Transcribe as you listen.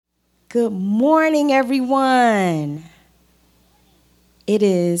Good morning, everyone. It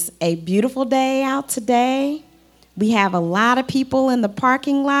is a beautiful day out today. We have a lot of people in the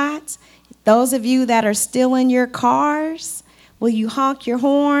parking lot. Those of you that are still in your cars, will you honk your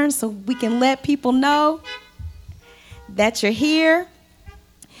horn so we can let people know that you're here?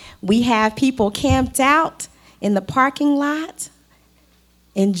 We have people camped out in the parking lot,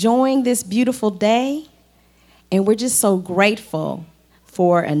 enjoying this beautiful day, and we're just so grateful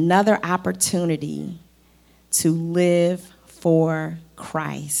for another opportunity to live for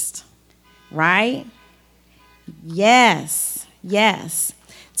Christ, right? Yes.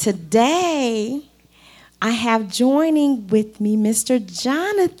 Today, I have joining with me Mr.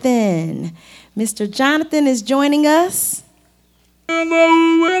 Jonathan. Mr. Jonathan is joining us. Hello.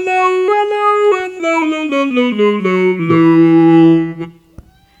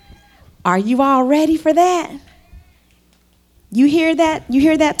 Are you all ready for that? You hear that? You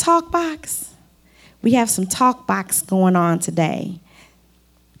hear that talk box? We have some talk box going on today.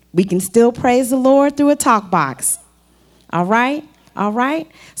 We can still praise the Lord through a talk box. All right?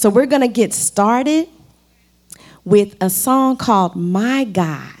 So we're going to get started with a song called My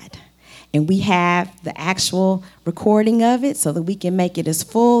God. And we have the actual recording of it so that we can make it as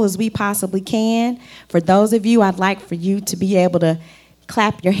full as we possibly can. For those of you, I'd like for you to be able to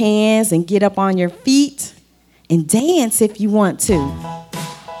clap your hands and get up on your feet and dance if you want to.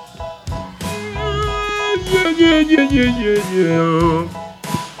 Yeah.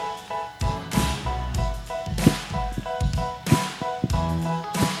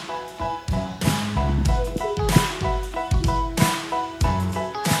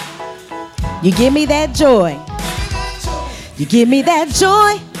 You give me that joy. You give me that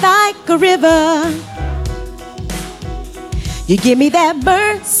joy like a river. You give me that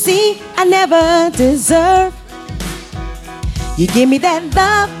mercy I never deserve. You give me that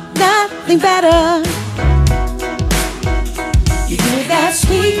love, nothing better. You give me that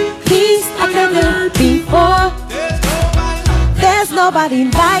sweet peace I've never before. There's nobody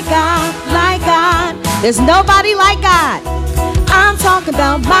like God, like God. There's nobody like God. I'm talking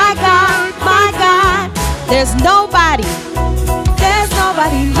about my God, my God. There's nobody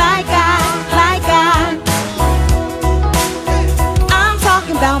like God, like God. I'm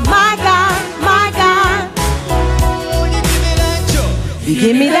talking about my God, my God. You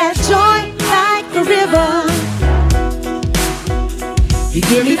give me that joy like a river. You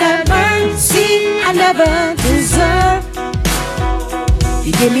give me that mercy I never deserve.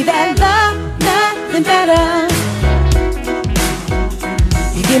 You give me that love, nothing better.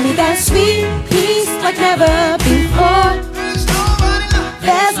 You give me that sweet peace like never before.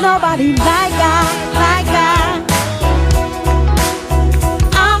 There's nobody like God, like God.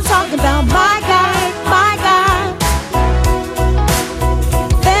 I'm talking about my God, my God.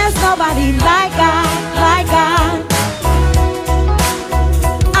 There's nobody like God, like God.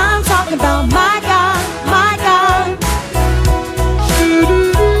 I'm talking about my God, my God.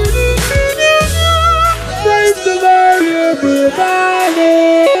 Praise the Lord, everybody.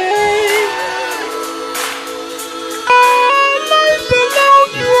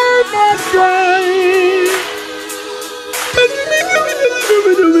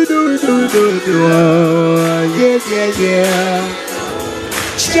 Yeah.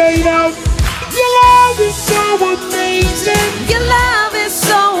 Straight up, your love is so amazing. Your love is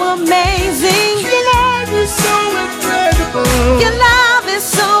so amazing. Your love is so incredible. Your love is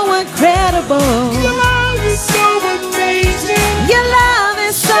so incredible. Your love is so amazing. Your love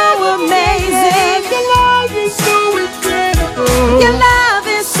is so amazing. Your love is so incredible. Your love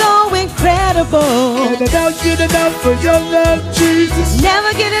is so incredible. And I don't get enough of your love, Jesus.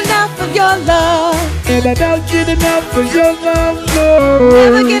 Never get enough of your love. And I don't get enough of your love, Lord.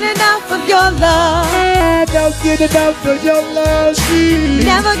 Never get enough of your love. I don't get enough of your love, Jesus.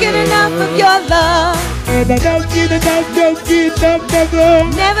 Never get enough of your love. And I don't get enough, never.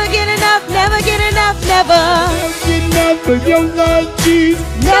 Never get enough, never get enough, never. Don't get enough of your love, Jesus.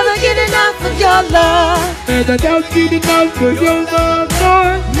 Never get enough of your love. And I don't get enough of your love,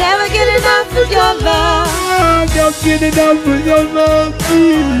 Lord. Never get enough of your love. I don't get enough of your love,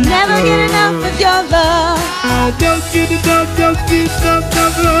 Jesus. Never get enough of your love. I don't get enough, never.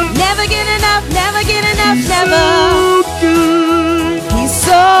 Never get enough, never get enough, He's never. so good. He's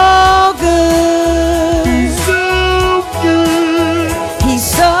so good. He's so good. He's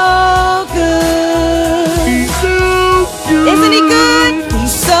so good. He's so good. Isn't he good?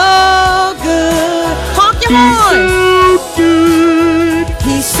 He's so good. Honk your He's horn. so good.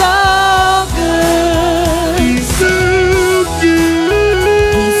 He's so good. He's so good.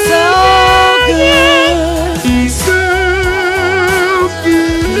 He's so good. He's so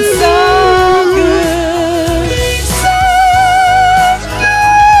good. He's so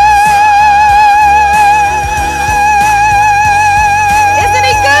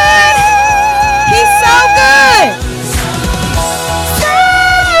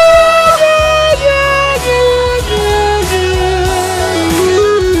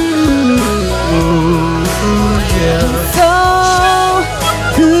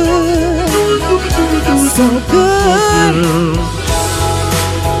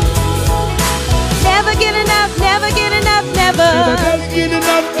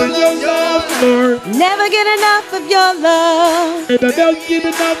enough of your love, Lord. Never get enough of your love. And I don't get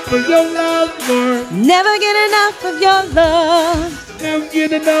enough of your love, Lord. Never get enough of your love. Never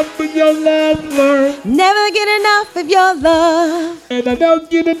get enough of your love, Lord. Never get enough of your love. And I don't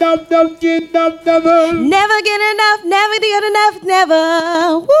get enough, never. Never get enough, never get enough,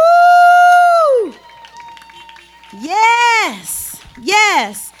 never. Woo! Yes,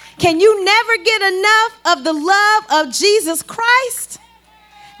 yes. Can you never get enough of the love of Jesus Christ?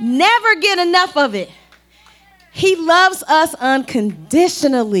 Never get enough of it. He loves us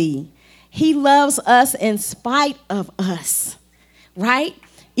unconditionally. He loves us in spite of us, right?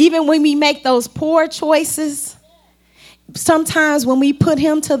 Even when we make those poor choices, sometimes when we put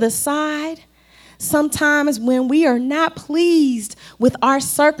him to the side, sometimes when we are not pleased with our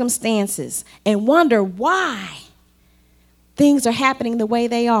circumstances and wonder why things are happening the way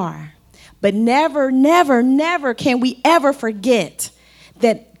they are. But never, never, never can we ever forget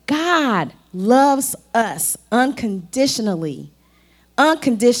that God loves us unconditionally.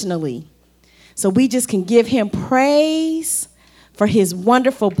 Unconditionally. So we just can give him praise for his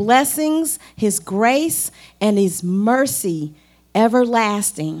wonderful blessings, his grace, and his mercy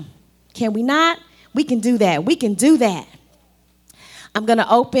everlasting. Can we not? We can do that. We can do that. I'm going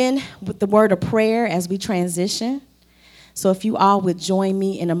to open with the word of prayer as we transition. So if you all would join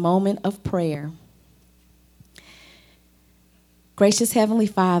me in a moment of prayer. Gracious Heavenly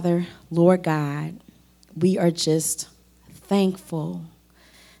Father, Lord God, we are just thankful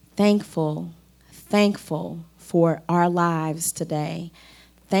for our lives today.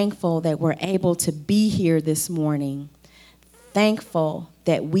 Thankful that we're able to be here this morning. Thankful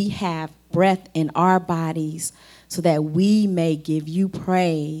that we have breath in our bodies so that we may give you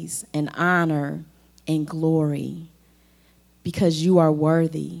praise and honor and glory. Because you are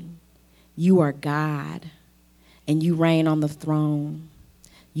worthy. You are God. And you reign on the throne.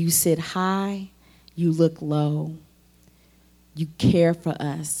 You sit high. You look low. You care for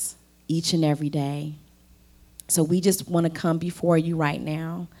us each and every day. So we just want to come before you right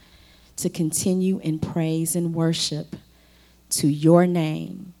now to continue in praise and worship to your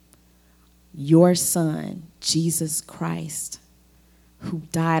name, your Son, Jesus Christ, who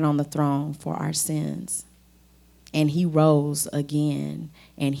died on the throne for our sins. And he rose again,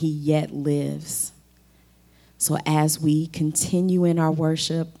 and he yet lives. So as we continue in our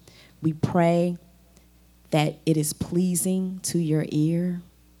worship, we pray that it is pleasing to your ear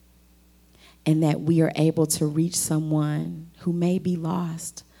and that we are able to reach someone who may be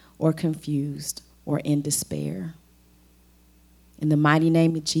lost or confused or in despair. In the mighty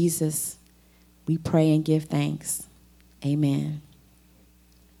name of Jesus, we pray and give thanks. Amen.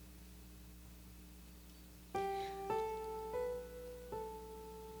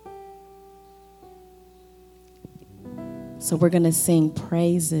 So we're going to sing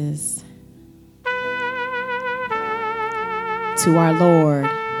praises to our Lord.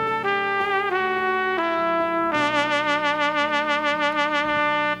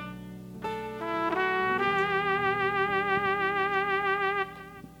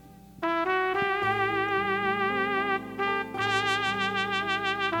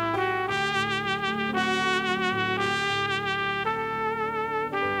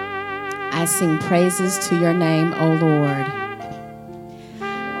 I sing praises to your name, O Lord.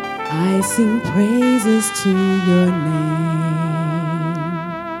 I sing praises to your name,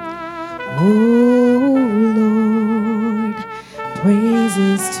 O Lord.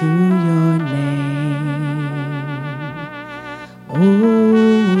 Praises to your name, O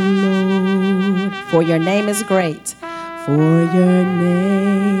Lord. For your name is great. For your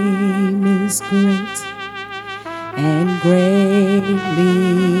name is great and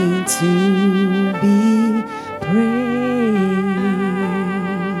greatly to be praised.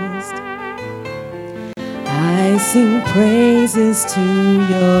 I sing praises to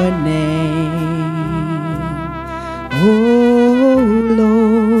your name, oh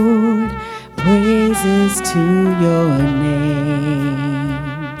Lord. Praises to your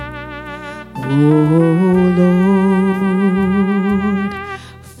name, oh Lord.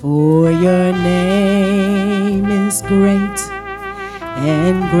 For your name is great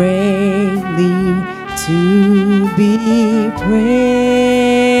and greatly to be praised.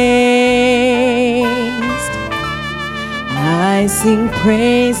 I sing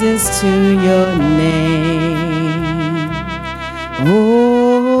praises to your name,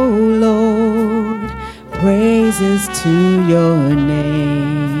 oh Lord. Praises to your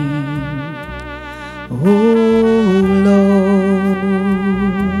name, oh Lord.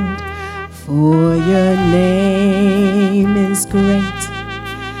 For your name is great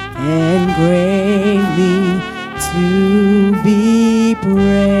and greatly to be praised.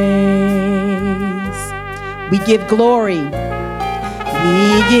 We give glory.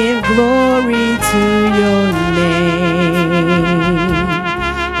 We give glory to your name.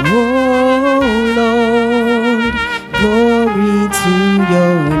 Oh Lord, glory to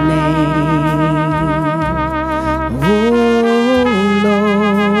your name. Oh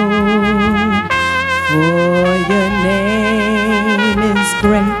Lord, for your name is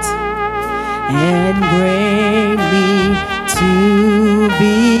great and greatly to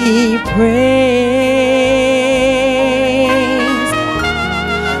be praised.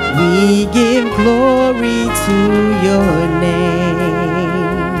 We give glory to your name.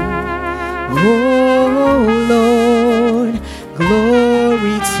 Oh Lord,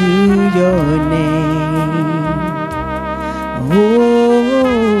 glory to your name. Oh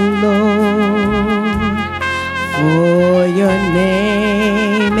Lord, for your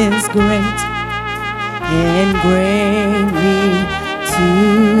name is great and greatly to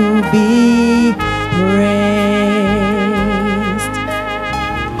be praised.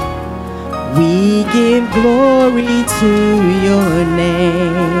 We give glory to your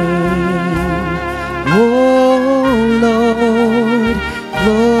name. Oh Lord,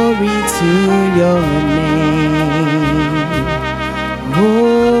 glory to your name.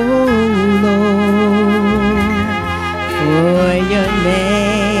 Oh Lord, for your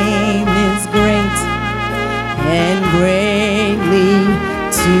name is great and greatly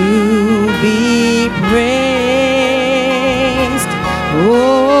to be praised.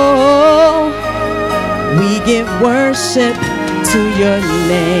 Oh, we give worship to your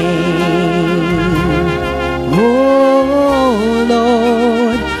name. Oh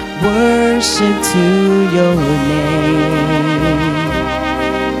Lord, worship to your name.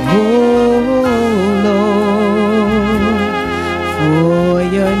 Oh Lord, for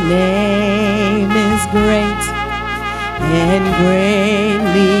your name is great and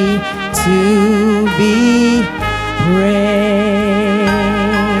greatly to be praised.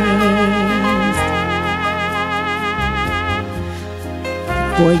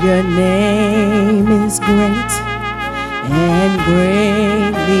 For your name is great and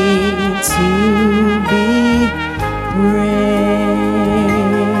greatly to be praised.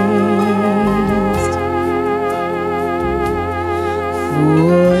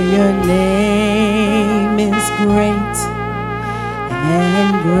 For your name is great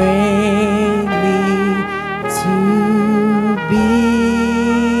and greatly to be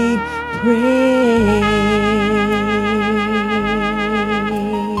praised.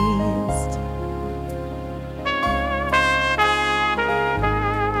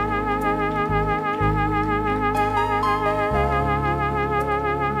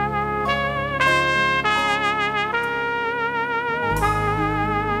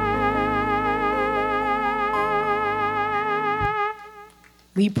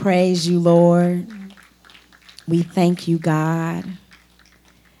 We praise you, Lord. We thank you, God.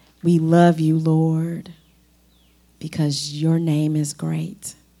 We love you, Lord, because your name is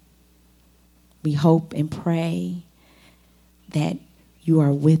great. We hope and pray that you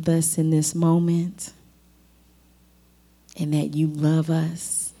are with us in this moment and that you love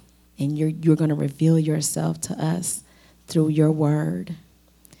us and you're going to reveal yourself to us through your word.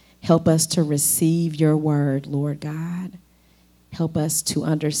 Help us to receive your word, Lord God. Help us to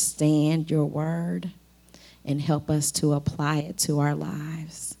understand your word and help us to apply it to our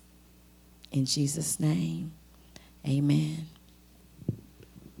lives. In Jesus' name, amen.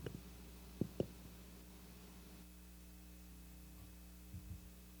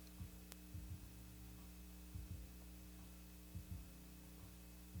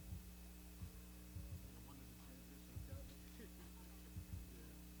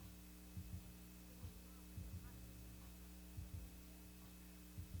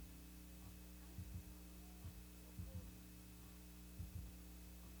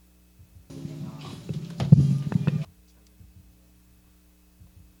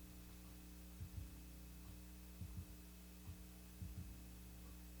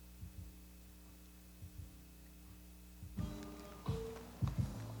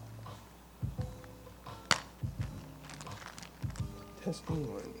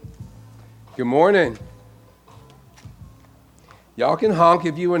 Good morning. Y'all can honk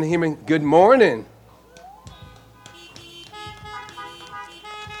if you want to hear me. Good morning.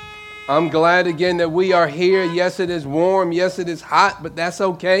 I'm glad again that we are here. Yes, it is warm. Yes, it is hot, but that's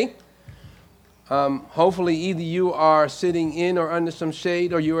okay. Hopefully either you are sitting in or under some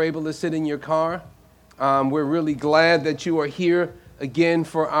shade or you're able to sit in your car. We're really glad that you are here again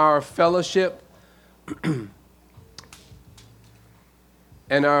for our fellowship.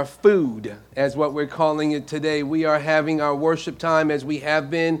 and our food, as what we're calling it today. We are having our worship time as we have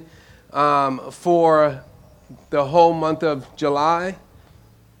been for the whole month of July.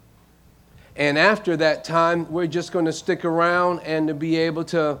 And after that time, we're just going to stick around and to be able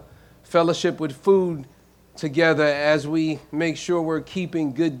to fellowship with food together as we make sure we're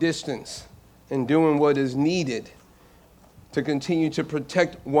keeping good distance and doing what is needed to continue to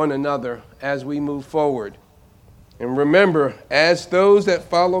protect one another as we move forward. And remember, as those that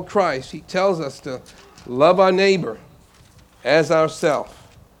follow Christ, he tells us to love our neighbor as ourselves.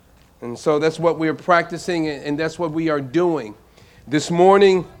 And so that's what we're practicing, and that's what we are doing. This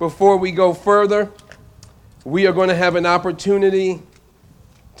morning, before we go further, we are going to have an opportunity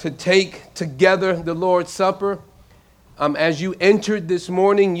to take together the Lord's Supper. As you entered this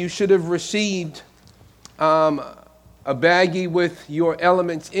morning, you should have received a baggie with your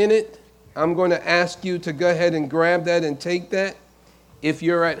elements in it. I'm going to ask you to go ahead and grab that and take that. If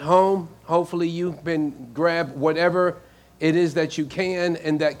you're at home, hopefully you can grab whatever it is that you can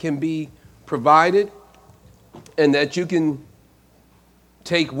and that can be provided and that you can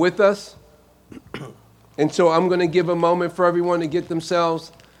take with us. And so I'm going to give a moment for everyone to get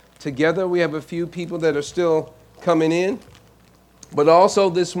themselves together. We have a few people that are still coming in. But also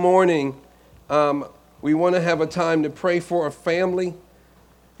this morning, we want to have a time to pray for a family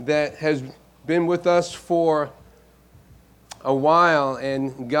that has been with us for a while,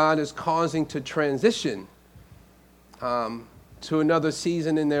 and God is causing to transition to another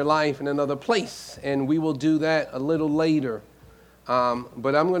season in their life in another place, and we will do that a little later.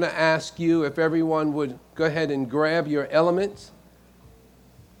 But I'm going to ask you if everyone would go ahead and grab your elements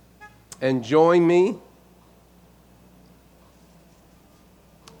and join me.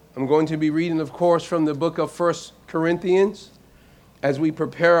 I'm going to be reading, of course, from the book of 1 Corinthians. As we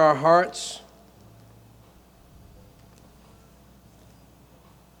prepare our hearts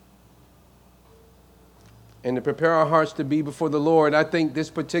and to prepare our hearts to be before the Lord, I think this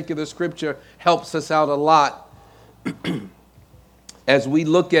particular scripture helps us out a lot as we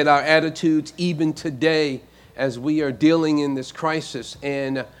look at our attitudes even today as we are dealing in this crisis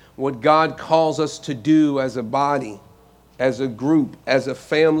and what God calls us to do as a body, as a group, as a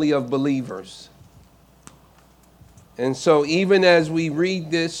family of believers. And so even as we read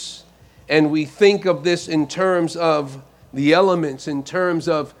this and we think of this in terms of the elements, in terms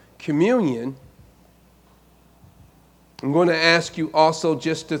of communion, I'm going to ask you also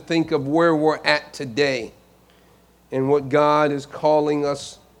just to think of where we're at today and what God is calling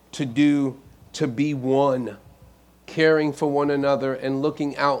us to do, to be one, caring for one another and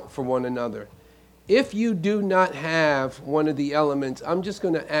looking out for one another. If you do not have one of the elements, I'm just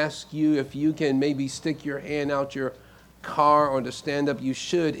going to ask you if you can maybe stick your hand out your car or to stand up. You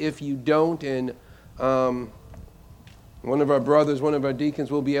should. If you don't, and one of our brothers, one of our deacons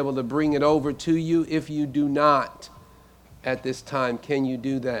will be able to bring it over to you. If you do not at this time, can you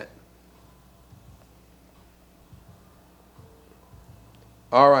do that?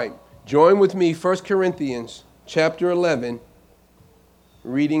 All right. Join with me, 1 Corinthians chapter 11,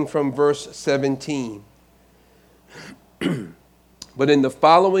 reading from verse 17. But in the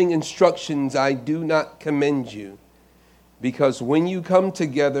following instructions I do not commend you, because when you come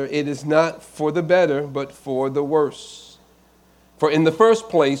together, it is not for the better, but for the worse. For in the first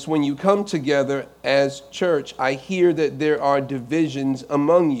place, when you come together as church, I hear that there are divisions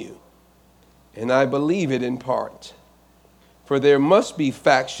among you, and I believe it in part. For there must be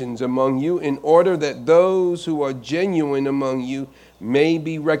factions among you in order that those who are genuine among you may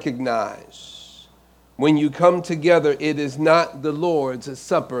be recognized. When you come together, it is not the Lord's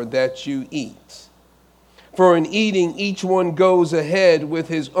supper that you eat. For in eating, each one goes ahead with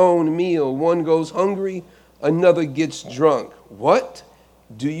his own meal. One goes hungry, another gets drunk. What?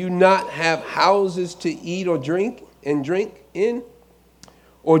 Do you not have houses to eat or drink in?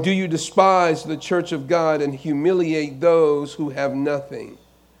 Or do you despise the church of God and humiliate those who have nothing?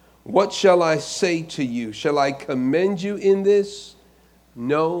 What shall I say to you? Shall I commend you in this?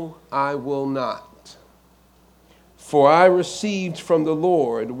 No, I will not. For I received from the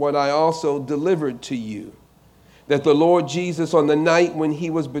Lord what I also delivered to you, that the Lord Jesus, on the night when he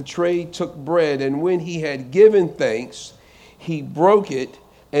was betrayed, took bread, and when he had given thanks, he broke it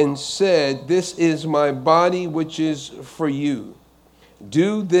and said, "This is my body, which is for you.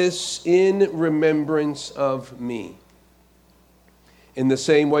 Do this in remembrance of me." In the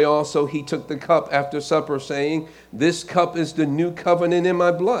same way also he took the cup after supper, saying, "This cup is the new covenant in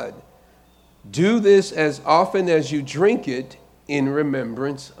my blood. Do this as often as you drink it in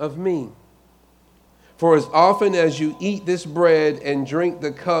remembrance of me. For as often as you eat this bread and drink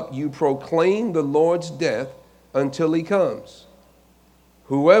the cup, you proclaim the Lord's death until he comes.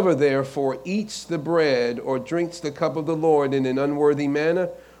 Whoever therefore eats the bread or drinks the cup of the Lord in an unworthy manner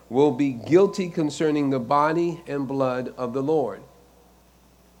will be guilty concerning the body and blood of the Lord.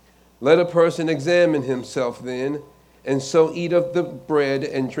 Let a person examine himself then, and so eat of the bread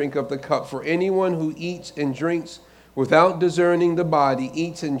and drink of the cup. For anyone who eats and drinks without discerning the body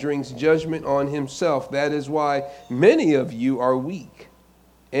eats and drinks judgment on himself. That is why many of you are weak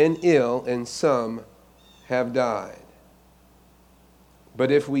and ill, and some have died. But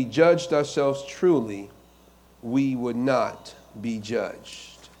if we judged ourselves truly, we would not be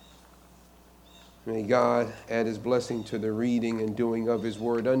judged. May God add his blessing to the reading and doing of his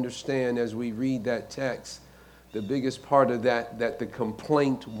word. Understand as we read that text, the biggest part of that the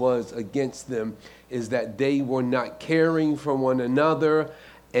complaint was against them is that they were not caring for one another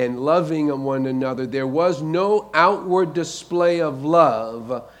and loving one another. There was no outward display of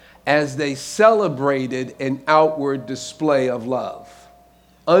love as they celebrated an outward display of love.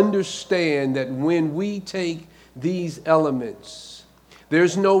 Understand that when we take these elements,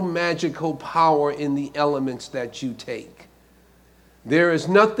 there's no magical power in the elements that you take. There is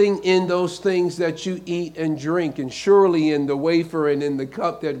nothing in those things that you eat and drink, and surely in the wafer and in the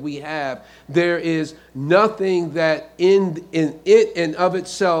cup that we have, there is nothing that in it and of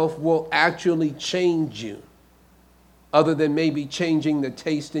itself will actually change you, other than maybe changing the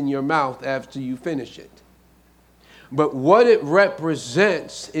taste in your mouth after you finish it. But what it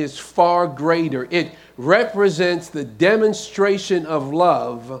represents is far greater. It represents the demonstration of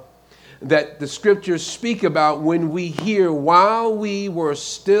love that the scriptures speak about when we hear, while we were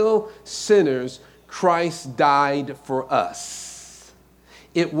still sinners, Christ died for us.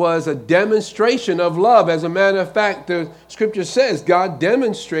 It was a demonstration of love. As a matter of fact, the scripture says God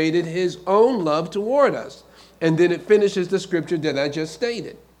demonstrated his own love toward us. And then it finishes the scripture that I just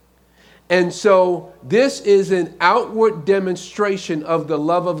stated. And so this is an outward demonstration of the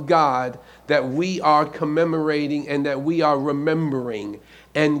love of God that we are commemorating and that we are remembering.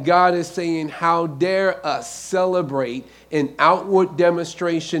 And God is saying, how dare us celebrate an outward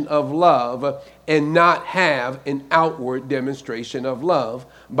demonstration of love and not have an outward demonstration of love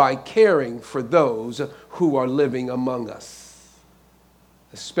by caring for those who are living among us,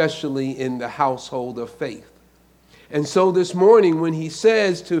 especially in the household of faith. And so this morning when he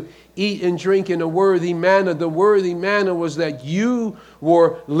says to eat and drink in a worthy manner, the worthy manner was that you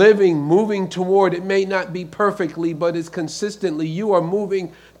were living, moving toward, it may not be perfectly, but it's consistently, you are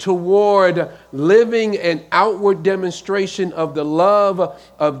moving toward living an outward demonstration of the love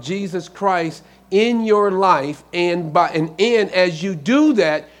of Jesus Christ in your life. And as you do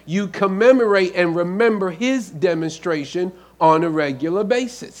that, you commemorate and remember his demonstration on a regular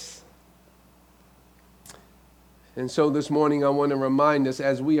basis. And so this morning I want to remind us,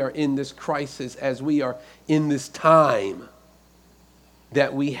 as we are in this crisis, as we are in this time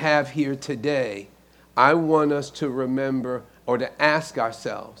that we have here today, I want us to remember or to ask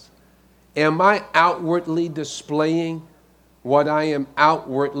ourselves, am I outwardly displaying what I am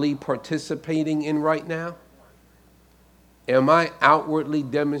outwardly participating in right now? Am I outwardly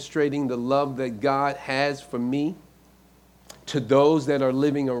demonstrating the love that God has for me to those that are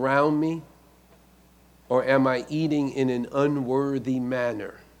living around me? Or am I eating in an unworthy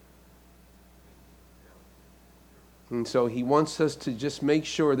manner? And so he wants us to just make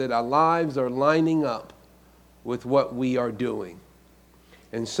sure that our lives are lining up with what we are doing.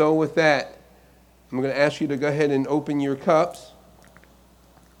 And so with that, I'm going to ask you to go ahead and open your cups.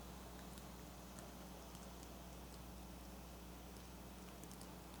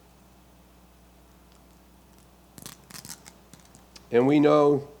 And we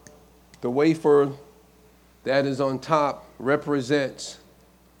know the wafer that is on top represents,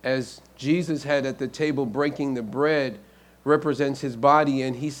 as Jesus had at the table breaking the bread, represents his body.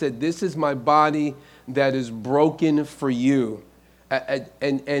 And he said, this is my body that is broken for you.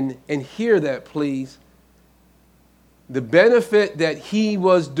 And hear that, please. The benefit that he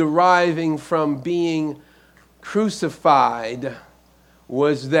was deriving from being crucified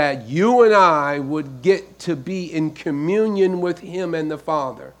was that you and I would get to be in communion with him and the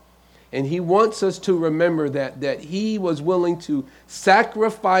Father. And he wants us to remember that he was willing to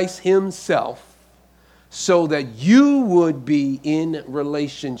sacrifice himself so that you would be in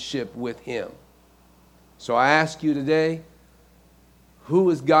relationship with him. So I ask you today, who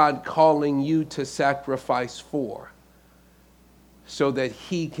is God calling you to sacrifice for so that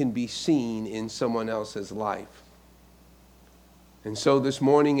he can be seen in someone else's life? And so this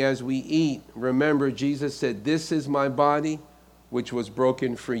morning as we eat, remember Jesus said, this is my body which was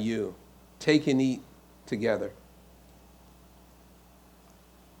broken for you. Take and eat together.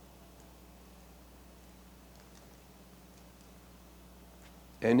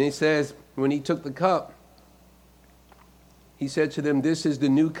 And it says, when he took the cup, he said to them, "This is the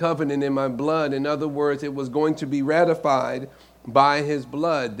new covenant in my blood." In other words, it was going to be ratified by his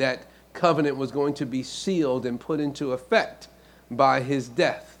blood. That covenant was going to be sealed and put into effect by his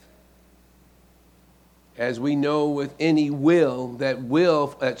death. As we know with any will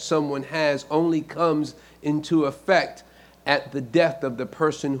that someone has only comes into effect at the death of the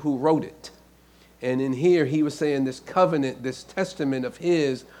person who wrote it. And in here, he was saying this covenant, this testament of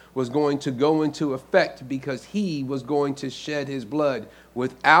his was going to go into effect because he was going to shed his blood.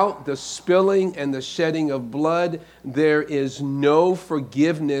 Without the spilling and the shedding of blood, there is no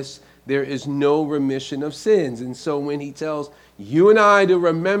forgiveness. There is no remission of sins. And so when he tells you and I to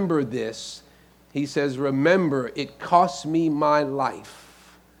remember this, he says, remember, it cost me my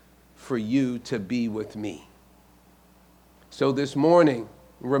life for you to be with me. So this morning,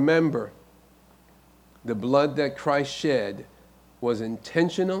 remember, the blood that Christ shed was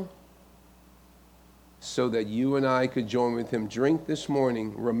intentional so that you and I could join with him. Drink this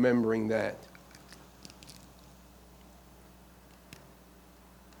morning, remembering that.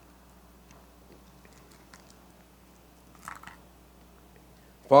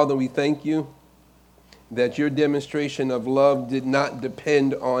 Father, we thank you that your demonstration of love did not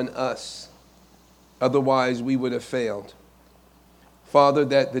depend on us. Otherwise, we would have failed. Father,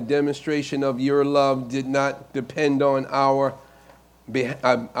 that the demonstration of your love did not depend on our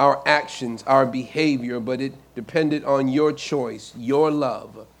actions, our behavior, but it depended on your choice, your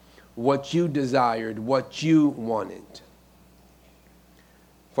love, what you desired, what you wanted.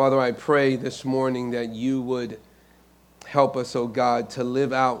 Father, I pray this morning that you would help us, oh God, to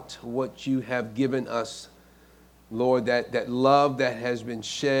live out what you have given us. Lord, that love that has been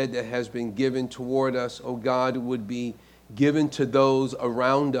shed, that has been given toward us, oh God, would be given to those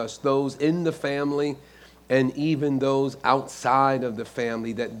around us, those in the family, and even those outside of the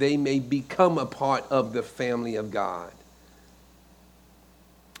family, that they may become a part of the family of God.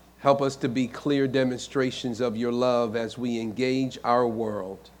 Help us to be clear demonstrations of your love as we engage our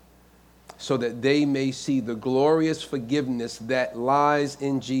world, so that they may see the glorious forgiveness that lies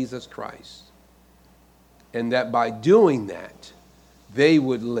in Jesus Christ, and that by doing that, they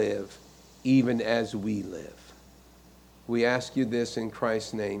would live even as we live. We ask you this in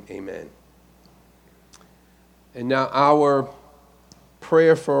Christ's name, amen. And now our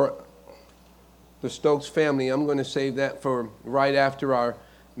prayer for the Stokes family, I'm going to save that for right after our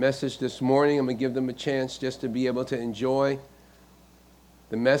message this morning. I'm going to give them a chance just to be able to enjoy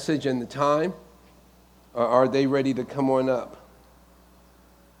the message and the time. Or are they ready to come on up?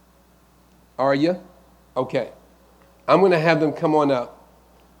 Are you? Okay. I'm going to have them come on up.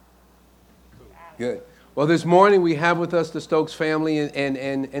 Good. Well, this morning we have with us the Stokes family,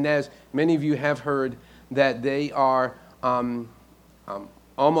 and as many of you have heard, that they are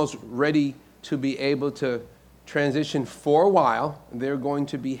almost ready to be able to transition for a while. They're going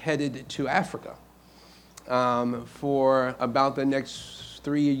to be headed to Africa for about the next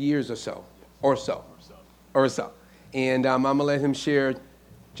 3 years or so. And I'm going to let him share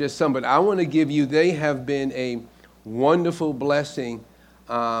just some, but I want to give you, they have been a wonderful blessing.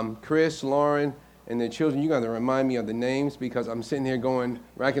 Chris, Lauren, and the children, you got to remind me of the names because I'm sitting here going,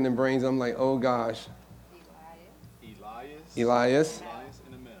 racking the brains. I'm like, oh gosh. Elias.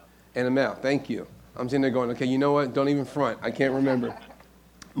 And Amel. Thank you. I'm sitting there going, okay, you know what? Don't even front. I can't remember.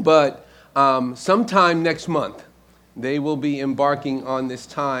 But sometime next month, they will be embarking on this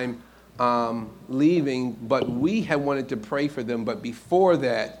time leaving, but we had wanted to pray for them. But before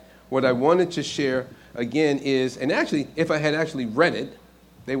that, what I wanted to share again is, and actually, if I had actually read it,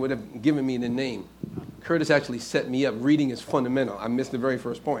 they would have given me the name. Curtis actually set me up. Reading is fundamental. I missed the very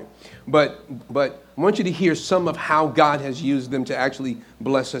first point. But I want you to hear some of how God has used them to actually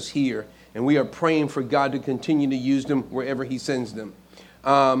bless us here. And we are praying for God to continue to use them wherever he sends them.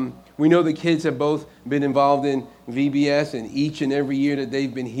 We know the kids have both been involved in VBS, and each and every year that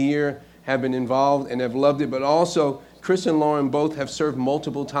they've been here have been involved and have loved it. But also, Chris and Lauren both have served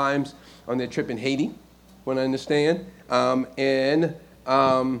multiple times on their trip in Haiti, what I understand.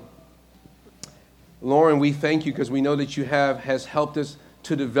 Lauren, we thank you because we know that you has helped us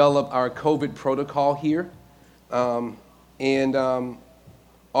to develop our COVID protocol here.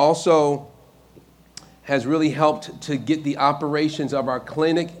 Also has really helped to get the operations of our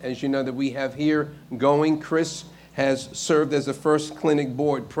clinic, as you know, that we have here going. Chris has served as the first clinic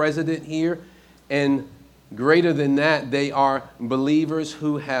board president here. And greater than that, they are believers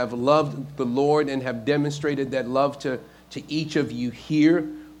who have loved the Lord and have demonstrated that love to each of you here.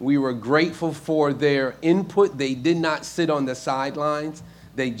 We were grateful for their input. They did not sit on the sidelines.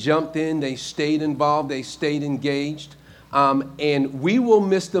 They jumped in. They stayed involved. They stayed engaged. And we will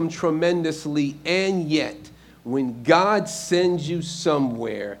miss them tremendously. And yet, when God sends you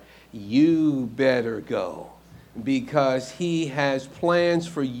somewhere, you better go, because he has plans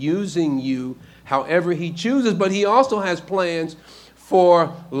for using you however he chooses, but he also has plans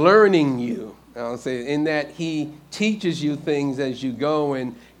for learning you. I'll say in that he teaches you things as you go.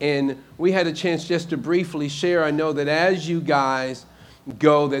 And we had a chance just to briefly share. I know that as you guys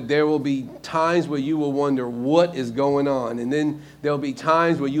go, that there will be times where you will wonder what is going on. And then there'll be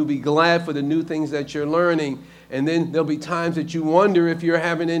times where you'll be glad for the new things that you're learning. And then there'll be times that you wonder if you're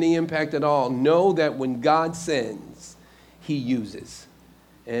having any impact at all. Know that when God sends, he uses.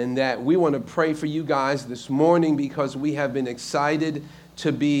 And that we want to pray for you guys this morning, because we have been excited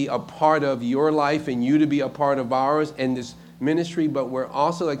to be a part of your life and you to be a part of ours and this ministry. But we're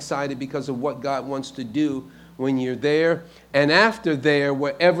also excited because of what God wants to do when you're there. And after there,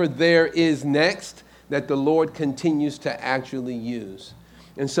 wherever there is next, that the Lord continues to actually use.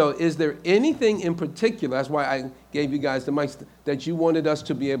 And so is there anything in particular, that's why I gave you guys the mics, that you wanted us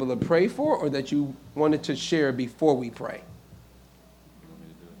to be able to pray for, or that you wanted to share before we pray?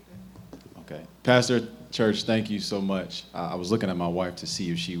 Okay. Pastor Church, thank you so much. I was looking at my wife to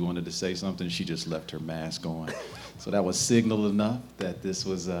see if she wanted to say something. She just left her mask on. So that was signal enough that this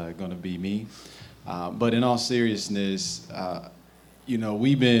was going to be me. But in all seriousness,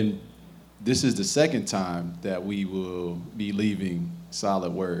 this is the second time that we will be leaving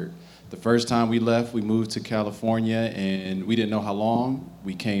Solid Word. The first time we left, we moved to California, and we didn't know how long.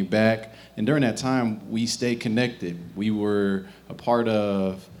 We came back, and during that time, we stayed connected. We were a part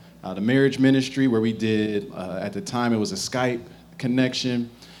of the marriage ministry where we did, at the time, it was a Skype connection.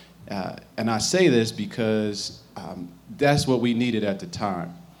 And I say this because that's what we needed at the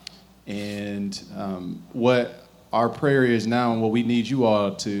time. And what our prayer is now, and what we need you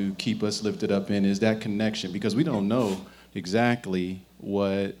all to keep us lifted up in, is that connection, because we don't know exactly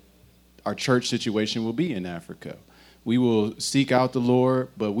what our church situation will be in Africa. We will seek out the Lord,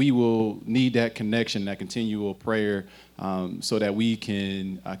 but we will need that connection, that continual prayer, so that we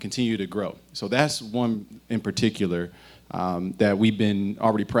can continue to grow. So that's one in particular that we've been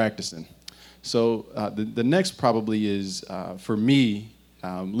already practicing. So the next probably is, for me,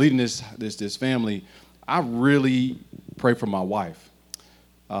 leading this family, I really pray for my wife.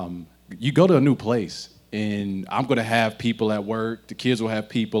 You go to a new place, and I'm going to have people at work. The kids will have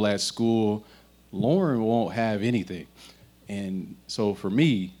people at school. Lauren won't have anything. And so for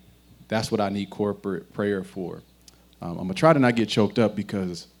me, that's what I need corporate prayer for. I'm going to try to not get choked up,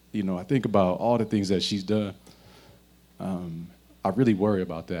 because, I think about all the things that she's done. I really worry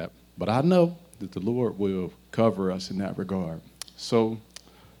about that. But I know that the Lord will cover us in that regard. So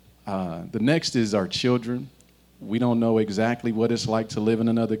the next is our children. We don't know exactly what it's like to live in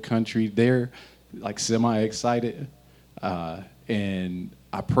another country. They're like semi-excited. And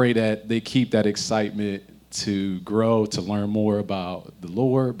I pray that they keep that excitement to grow, to learn more about the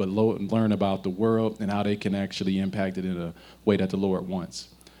Lord, but learn about the world and how they can actually impact it in a way that the Lord wants.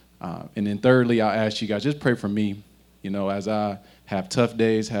 And then thirdly, I ask you guys, just pray for me, as I have tough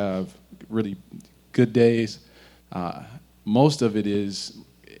days, have really good days. Most of it is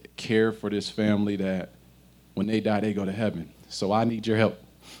care for this family that when they die, they go to heaven. So I need your help.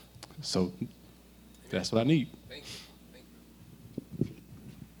 So that's what I need. Thank you.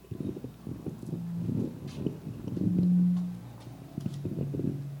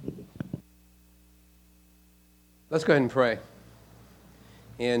 Let's go ahead and pray.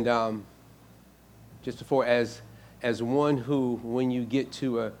 And just before, as one who, when you get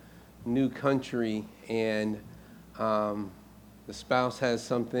to a new country and the spouse has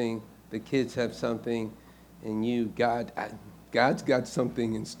something, the kids have something, and God's got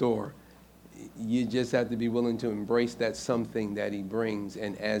something in store. You just have to be willing to embrace that something that he brings,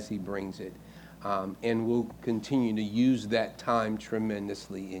 and as he brings it. And we'll continue to use that time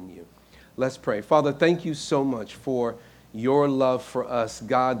tremendously in you. Let's pray. Father, thank you so much for your love for us,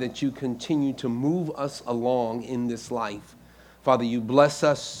 God, that you continue to move us along in this life. Father, you bless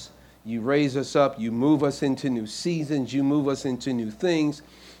us, you raise us up, you move us into new seasons, you move us into new things.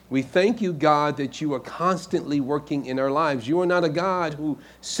 We thank you, God, that you are constantly working in our lives. You are not a God who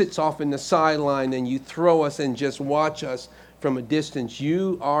sits off in the sideline and you throw us and just watch us from a distance.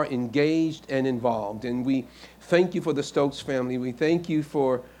 You are engaged and involved. And we thank you for the Stokes family. We thank you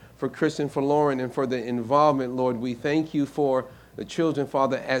for Chris and for Lauren and for the involvement, Lord. We thank you for the children,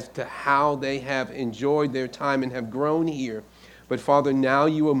 Father, as to how they have enjoyed their time and have grown here. But Father, now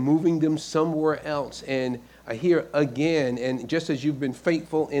you are moving them somewhere else. And I hear again, and just as you've been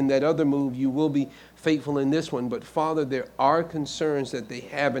faithful in that other move, you will be faithful in this one. But Father, there are concerns that they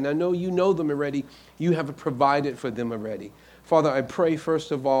have, and I know you know them already. You have provided for them already. Father, I pray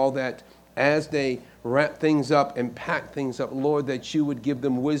first of all that as they wrap things up and pack things up, Lord, that you would give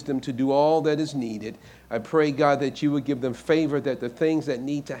them wisdom to do all that is needed. I pray, God, that you would give them favor, that the things that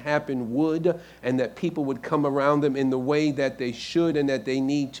need to happen would, and that people would come around them in the way that they should and that they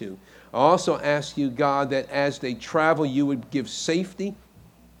need to. I also ask you, God, that as they travel, you would give safety,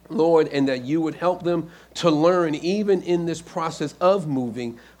 Lord, and that you would help them to learn, even in this process of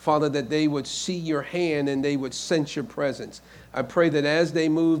moving, Father, that they would see your hand and they would sense your presence. I pray that as they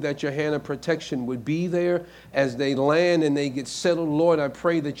move, that your hand of protection would be there. As they land and they get settled, Lord, I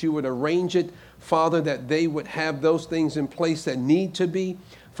pray that you would arrange it, Father, that they would have those things in place that need to be.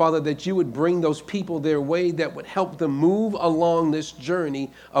 Father, that you would bring those people their way that would help them move along this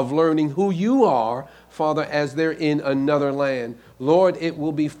journey of learning who you are, Father, as they're in another land. Lord, it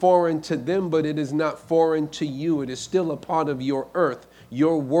will be foreign to them, but it is not foreign to you. It is still a part of your earth,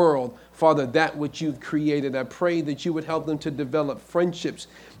 your world, Father, that which you've created. I pray that you would help them to develop friendships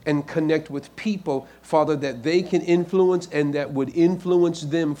and connect with people, Father, that they can influence and that would influence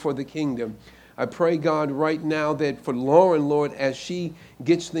them for the kingdom. I pray, God, right now that for Lauren, Lord, as she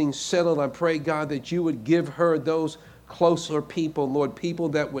gets things settled, I pray, God, that you would give her those closer people, Lord, people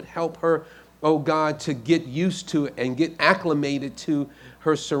that would help her, oh God, to get used to and get acclimated to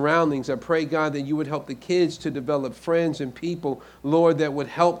her surroundings. I pray, God, that you would help the kids to develop friends and people, Lord, that would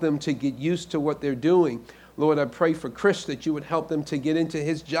help them to get used to what they're doing. Lord, I pray for Chris that you would help them to get into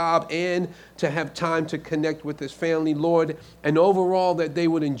his job and to have time to connect with his family, Lord, and overall that they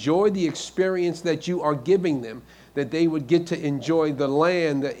would enjoy the experience that you are giving them, that they would get to enjoy the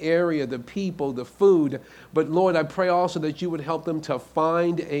land, the area, the people, the food. But Lord, I pray also that you would help them to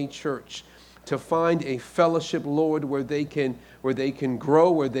find a church, to find a fellowship, Lord, where they can grow,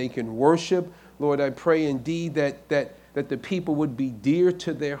 where they can worship. Lord, I pray indeed that the people would be dear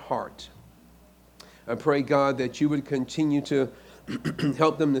to their heart. I pray, God, that you would continue to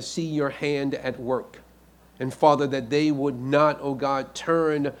help them to see your hand at work. And Father, that they would not, oh God,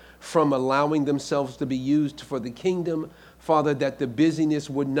 turn from allowing themselves to be used for the kingdom. Father, that the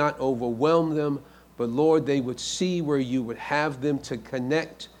busyness would not overwhelm them, but Lord, they would see where you would have them to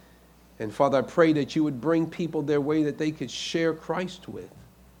connect. And Father, I pray that you would bring people their way that they could share Christ with.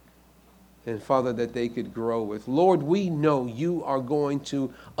 And Father, that they could grow with. Lord, we know you are going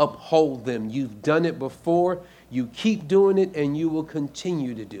to uphold them. You've done it before. You keep doing it, and you will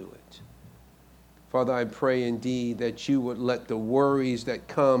continue to do it. Father, I pray indeed that you would let the worries that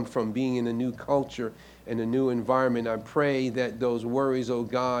come from being in a new culture and a new environment, I pray that those worries, oh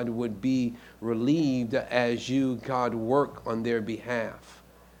God, would be relieved as you, God, work on their behalf.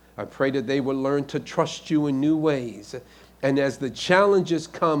 I pray that they would learn to trust you in new ways. And as the challenges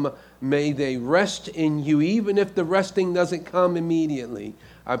come, may they rest in you, even if the resting doesn't come immediately.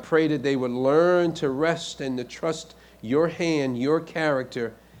 I pray that they would learn to rest and to trust your hand, your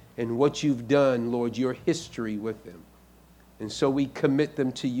character, and what you've done, Lord, your history with them. And so we commit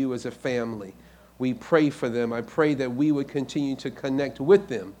them to you as a family. We pray for them. I pray that we would continue to connect with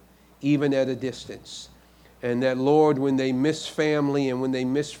them, even at a distance. And that, Lord, when they miss family and when they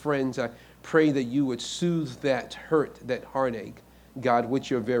miss friends, I pray that you would soothe that hurt, that heartache, God,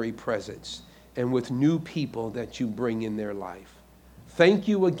 with your very presence and with new people that you bring in their life. Thank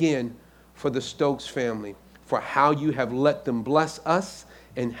you again for the Stokes family, for how you have let them bless us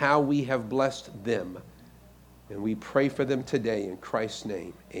and how we have blessed them. And we pray for them today in Christ's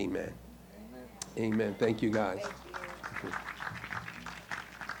name. Amen. Amen. Amen. Thank you, guys. Thank you.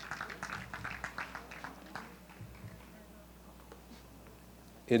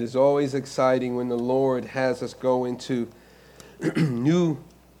 It is always exciting when the Lord has us go into new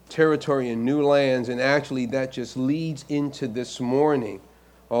territory and new lands, and actually that just leads into this morning.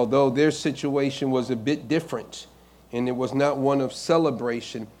 Although their situation was a bit different, and it was not one of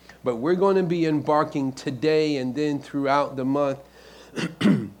celebration, but we're going to be embarking today and then throughout the month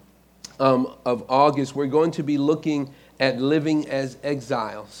of August. We're going to be looking at living as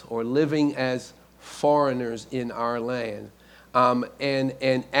exiles or living as foreigners in our land.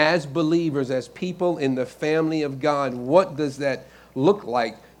 And as believers, as people in the family of God, what does that look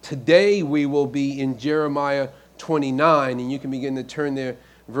like? Today we will be in Jeremiah 29, and you can begin to turn there,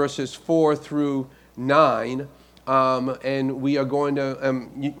 verses 4 through 9. And we are going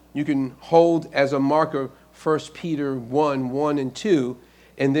to, you can hold as a marker 1 Peter 1 and 2.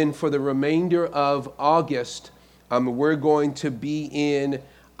 And then for the remainder of August, we're going to be in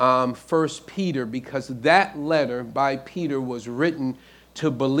 1 Peter, because that letter by Peter was written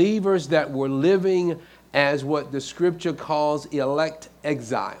to believers that were living as what the scripture calls elect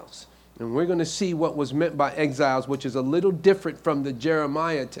exiles. And we're going to see what was meant by exiles, which is a little different from the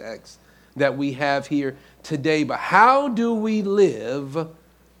Jeremiah text that we have here today. But how do we live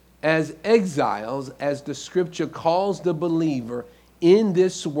as exiles, as the scripture calls the believer in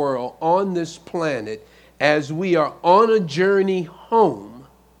this world, on this planet, as we are on a journey home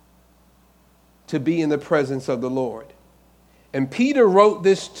to be in the presence of the Lord? And Peter wrote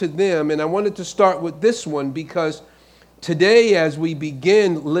this to them, and I wanted to start with this one because today, as we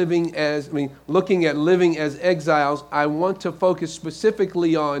begin looking at living as exiles, I want to focus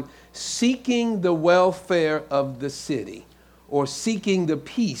specifically on seeking the welfare of the city, or seeking the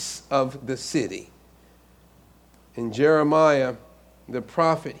peace of the city. And Jeremiah, the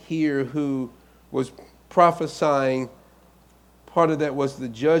prophet here who was prophesying, part of that was the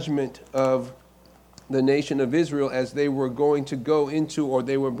judgment of the nation of Israel as they were going to go into, or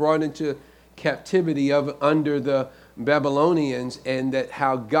they were brought into captivity under the Babylonians, and that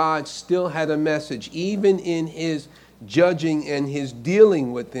how God still had a message, even in his judging and his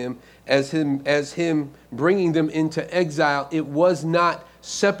dealing with them, as him bringing them into exile. It was not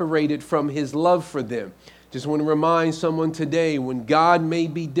separated from his love for them. Just want to remind someone today, when God may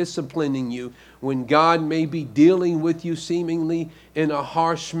be disciplining you, when God may be dealing with you seemingly in a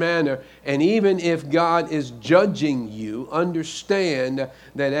harsh manner, and even if God is judging you, understand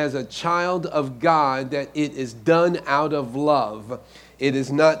that as a child of God, that it is done out of love. It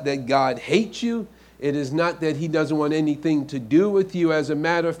is not that God hates you. It is not that he doesn't want anything to do with you. As a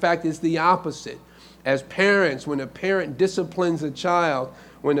matter of fact, it's the opposite. As parents, when a parent disciplines a child,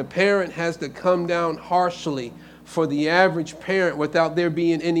 when a parent has to come down harshly for the average parent without there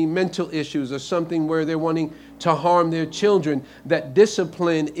being any mental issues or something where they're wanting to harm their children, that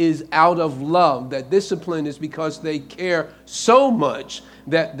discipline is out of love. That discipline is because they care so much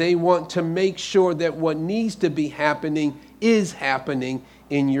that they want to make sure that what needs to be happening is happening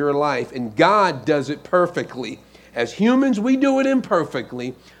in your life. And God does it perfectly. As humans, we do it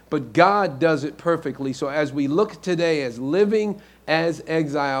imperfectly, but God does it perfectly. So as we look today as living as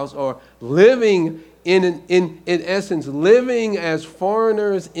exiles, or living in essence, living as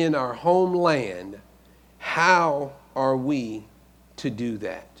foreigners in our homeland, how are we to do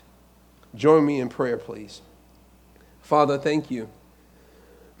that? Join me in prayer, please. Father, thank you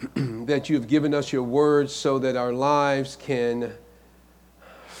that you've given us your words so that our lives can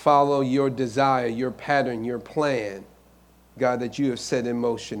follow your desire, your pattern, your plan, God, that you have set in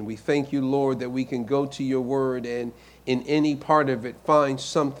motion. We thank you, Lord, that we can go to your word and in any part of it find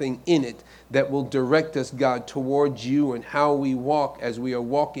something in it that will direct us, God, towards you and how we walk as we are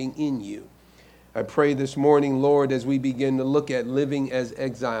walking in you. I pray this morning, Lord, as we begin to look at living as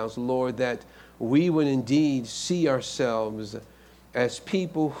exiles, Lord, that we would indeed see ourselves as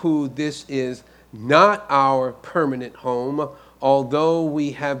people who this is not our permanent home, although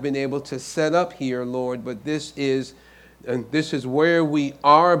we have been able to set up here, Lord, but this is where we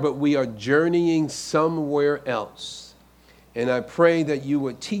are, but we are journeying somewhere else. And I pray that you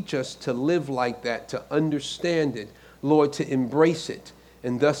would teach us to live like that, to understand it, Lord, to embrace it,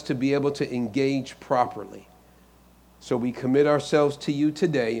 and thus to be able to engage properly. So we commit ourselves to you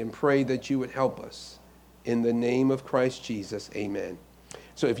today and pray that you would help us. In the name of Christ Jesus, amen.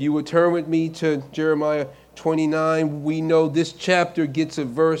 So if you would turn with me to Jeremiah 29, we know this chapter gets a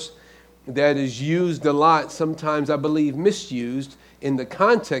verse that is used a lot, sometimes I believe misused in the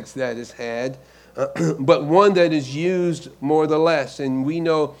context that is had, but one that is used more or less. And we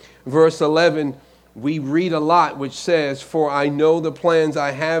know verse 11, we read a lot, which says, "For I know the plans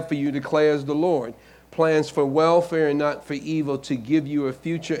I have for you, declares the Lord, plans for welfare and not for evil, to give you a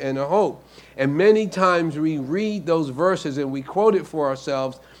future and a hope." And many times we read those verses and we quote it for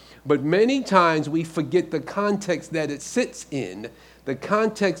ourselves, but many times we forget the context that it sits in. The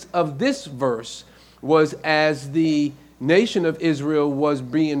context of this verse was as the nation of Israel was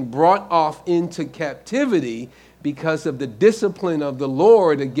being brought off into captivity because of the discipline of the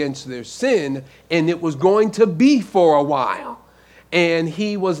Lord against their sin, and it was going to be for a while. And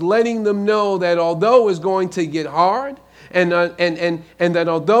he was letting them know that although it's going to get hard, and that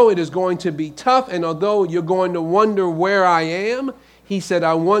although it is going to be tough, and although you're going to wonder where I am, he said,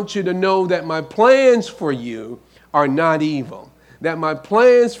 I want you to know that my plans for you are not evil. That my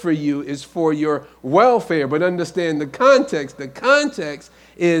plans for you is for your welfare. But understand the context. The context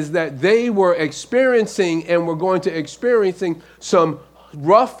is that they were experiencing and were going to experiencing some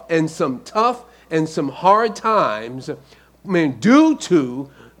rough and some tough and some hard times, due to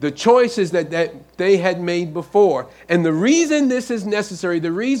the choices that they had made before. And the reason this is necessary,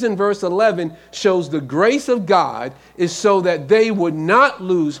 the reason verse 11 shows the grace of God, is so that they would not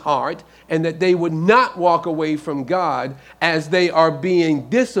lose heart and that they would not walk away from God as they are being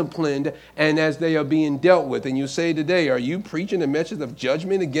disciplined and as they are being dealt with. And you say today, are you preaching a message of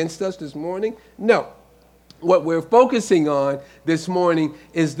judgment against us this morning? No. What we're focusing on this morning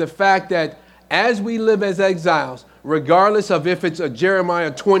is the fact that as we live as exiles, regardless of if it's a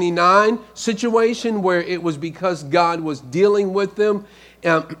Jeremiah 29 situation where it was because God was dealing with them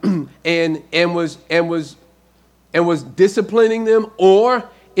and was disciplining them, or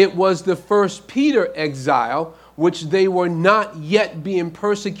it was the First Peter exile, which they were not yet being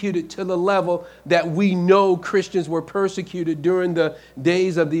persecuted to the level that we know Christians were persecuted during the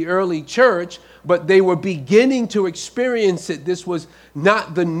days of the early church, but they were beginning to experience it. This was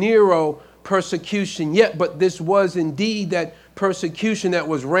not the Nero persecution yet, but this was indeed that persecution that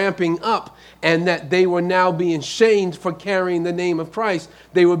was ramping up, and that they were now being shamed for carrying the name of Christ.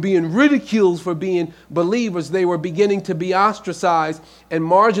 They were being ridiculed for being believers. They were beginning to be ostracized and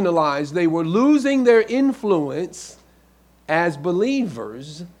marginalized. They were losing their influence as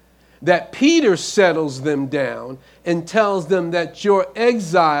believers, that Peter settles them down and tells them that your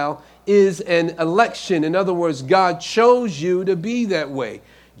exile is an election. In other words, God chose you to be that way,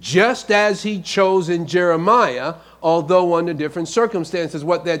 just as he chose in Jeremiah, although under different circumstances.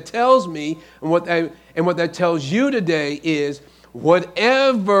 What that tells me and what that tells you today is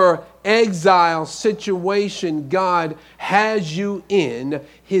whatever exile situation God has you in,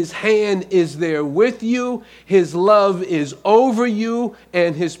 his hand is there with you, his love is over you,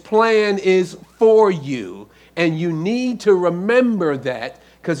 and his plan is for you. And you need to remember that,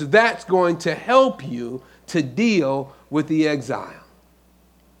 because that's going to help you to deal with the exile.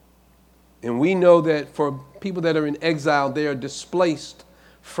 And we know that for people that are in exile, they are displaced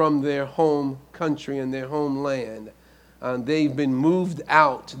from their home country and their homeland. They've been moved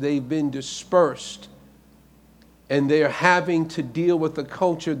out. They've been dispersed. And they're having to deal with a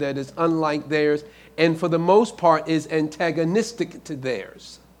culture that is unlike theirs, and for the most part is antagonistic to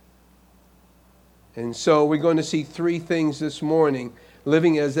theirs. And so we're going to see three things this morning: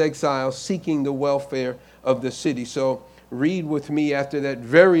 living as exiles, seeking the welfare of the city. So read with me after that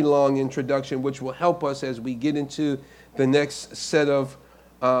very long introduction, which will help us as we get into the next set of,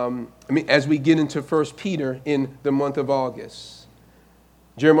 as we get into 1 Peter in the month of August.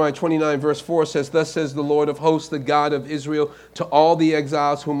 Jeremiah 29 verse 4 says, "Thus says the Lord of hosts, the God of Israel, to all the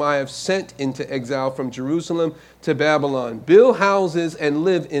exiles whom I have sent into exile from Jerusalem to Babylon, build houses and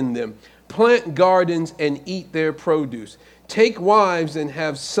live in them, plant gardens and eat their produce, take wives and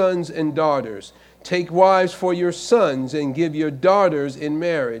have sons and daughters. Take wives for your sons and give your daughters in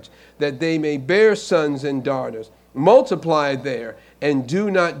marriage, that they may bear sons and daughters. Multiply there and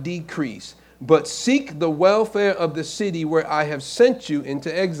do not decrease, but seek the welfare of the city where I have sent you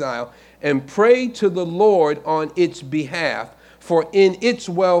into exile, and pray to the Lord on its behalf, for in its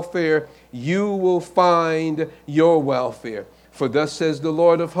welfare you will find your welfare. For thus says the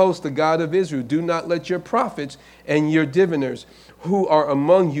Lord of hosts, the God of Israel, do not let your prophets and your diviners who are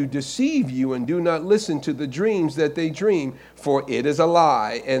among you deceive you, and do not listen to the dreams that they dream, for it is a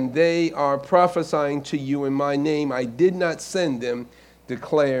lie, and they are prophesying to you in my name. I did not send them,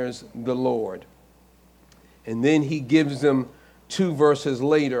 declares the Lord." And then he gives them 2 verses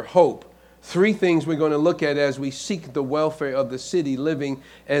later, hope. 3 things we're going to look at as we seek the welfare of the city, living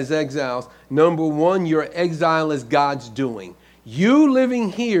as exiles. Number 1, your exile is God's doing. You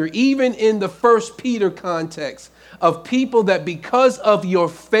living here, even in the 1 Peter context, of people that because of your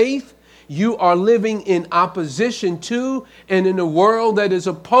faith, you are living in opposition to, and in a world that is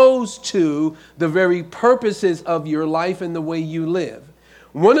opposed to the very purposes of your life and the way you live.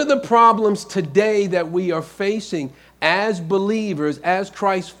 One of the problems today that we are facing as believers, as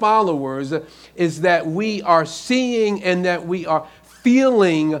Christ followers, is that we are seeing and that we are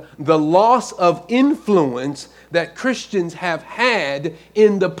feeling the loss of influence that Christians have had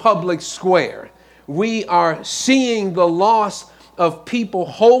in the public square. We are seeing the loss of people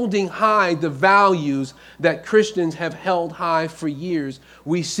holding high the values that Christians have held high for years.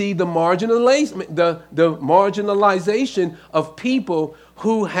 We see the marginalization of people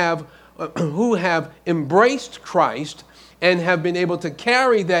who have embraced Christ and have been able to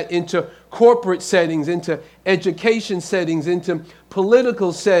carry that into corporate settings, into education settings, into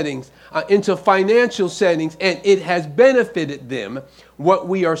political settings, into financial settings, and it has benefited them. What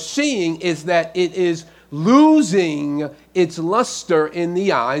we are seeing is that it is losing its luster in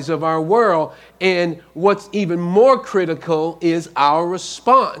the eyes of our world. And what's even more critical is our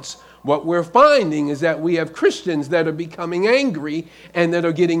response. What we're finding is that we have Christians that are becoming angry and that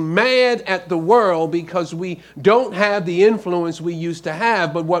are getting mad at the world because we don't have the influence we used to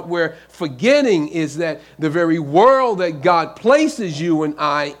have. But what we're forgetting is that the very world that God places you and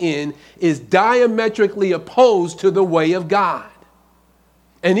I in is diametrically opposed to the way of God.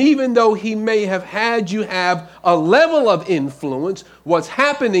 And even though he may have had you have a level of influence, what's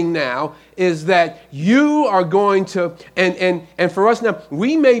happening now is that you are going to, and for us now,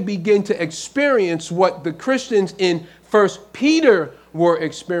 we may begin to experience what the Christians in 1 Peter were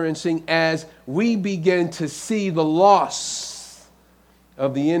experiencing as we begin to see the loss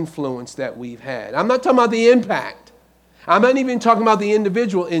of the influence that we've had. I'm not talking about the impact. I'm not even talking about the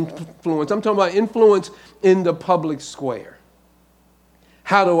individual influence. I'm talking about influence in the public square.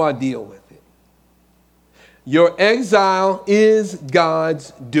 How do I deal with it? Your exile is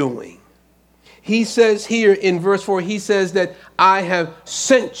God's doing. He says here in verse 4, he says that I have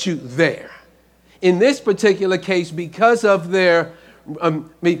sent you there. In this particular case, because of their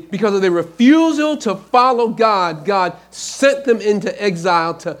refusal to follow God, God sent them into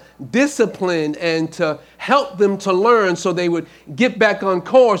exile to discipline and to help them to learn so they would get back on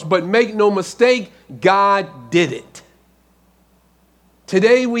course. But make no mistake, God did it.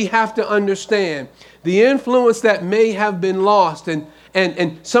 Today we have to understand the influence that may have been lost and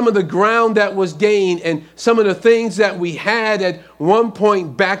some of the ground that was gained and some of the things that we had at one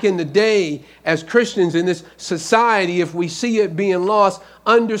point back in the day as Christians in this society. If we see it being lost,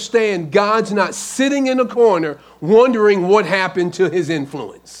 understand God's not sitting in a corner wondering what happened to his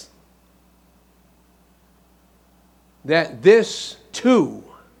influence. That this too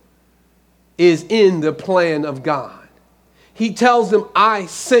is in the plan of God. He tells them, I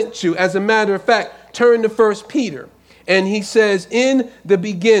sent you. As a matter of fact, turn to 1 Peter. And he says in the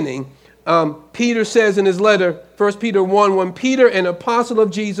beginning, Peter says in his letter, 1 Peter 1, Peter, an apostle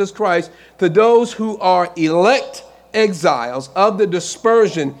of Jesus Christ, to those who are elect exiles of the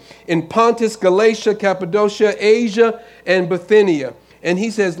dispersion in Pontus, Galatia, Cappadocia, Asia, and Bithynia. And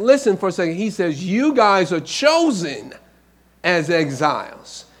he says, listen for a second. He says, you guys are chosen as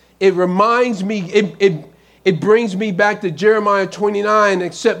exiles. It reminds me, it brings me back to Jeremiah 29,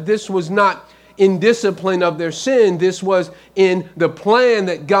 except this was not in discipline of their sin. This was in the plan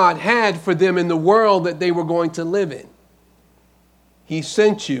that God had for them in the world that they were going to live in. He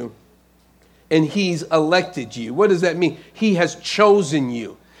sent you and he's elected you. What does that mean? He has chosen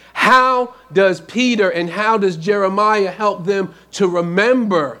you. How does Peter and how does Jeremiah help them to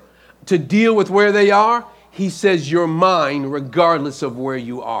remember to deal with where they are? He says, you're mine regardless of where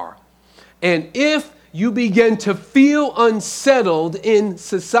you are. And if you begin to feel unsettled in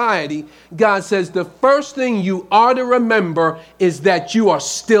society, God says the first thing you are to remember is that you are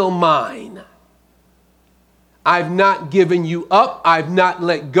still mine. I've not given you up. I've not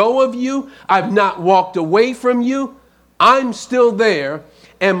let go of you. I've not walked away from you. I'm still there,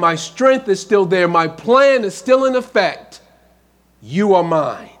 and my strength is still there. My plan is still in effect. You are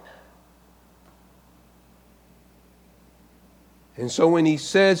mine. And so when he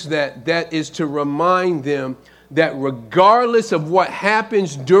says that, that is to remind them that regardless of what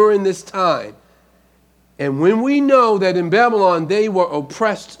happens during this time, and when we know that in Babylon they were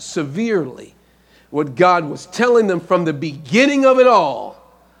oppressed severely, what God was telling them from the beginning of it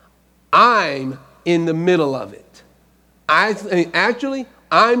all, I'm in the middle of it. I'm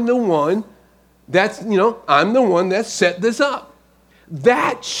the one I'm the one that set this up.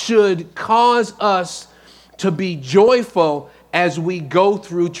 That should cause us to be joyful as we go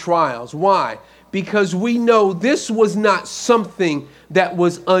through trials. Why? Because we know this was not something that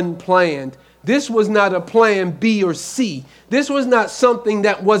was unplanned. This was not a plan B or C. This was not something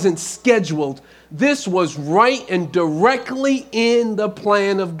that wasn't scheduled. This was right and directly in the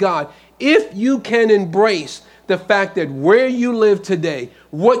plan of God. If you can embrace the fact that where you live today,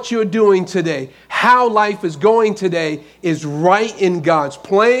 what you're doing today, how life is going today is right in God's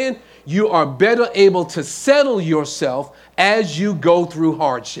plan, you are better able to settle yourself as you go through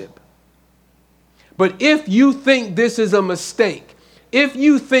hardship. But if you think this is a mistake, if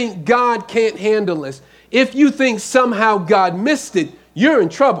you think God can't handle this, if you think somehow God missed it, you're in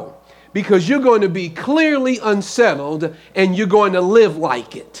trouble because you're going to be clearly unsettled and you're going to live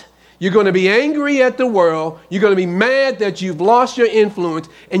like it. You're going to be angry at the world. You're going to be mad that you've lost your influence,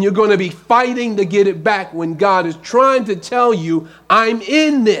 and you're going to be fighting to get it back when God is trying to tell you, I'm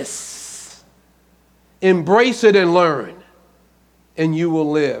in this. Embrace it and learn, and you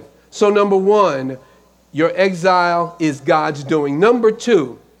will live. So number one, your exile is God's doing. Number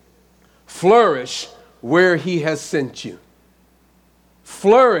two, flourish where he has sent you.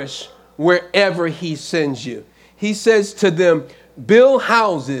 Flourish wherever he sends you. He says to them, build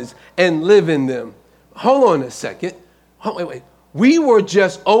houses and live in them. Hold on a second. Wait. We were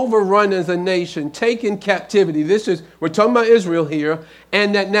just overrun as a nation, taken captivity. We're talking about Israel here,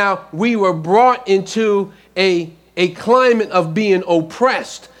 and that now we were brought into a climate of being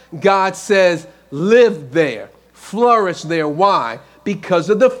oppressed. God says, live there, flourish there. Why? Because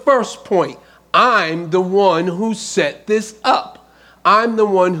of the first point. I'm the one who set this up. I'm the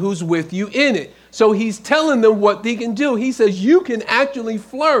one who's with you in it. So he's telling them what they can do. He says, you can actually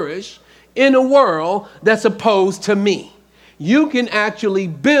flourish in a world that's opposed to me. You can actually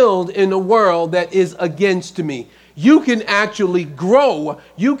build in a world that is against me. You can actually grow.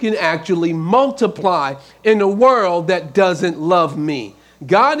 You can actually multiply in a world that doesn't love me.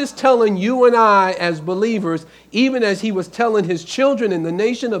 God is telling you and I as believers, even as he was telling his children in the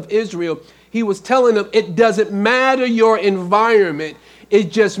nation of Israel, he was telling them it doesn't matter your environment.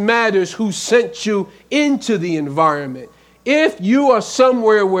 It just matters who sent you into the environment. If you are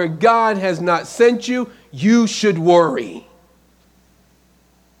somewhere where God has not sent you, you should worry.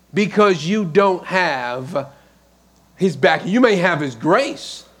 Because you don't have his back. You may have his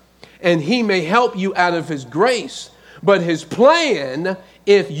grace, and he may help you out of his grace. But his plan,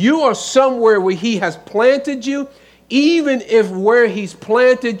 if you are somewhere where he has planted you, even if where he's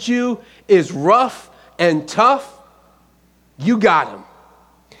planted you is rough and tough, you got him.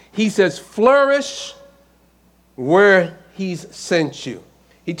 He says, flourish where he's sent you.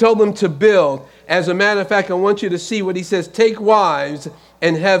 He told them to build. As a matter of fact, I want you to see what he says. Take wives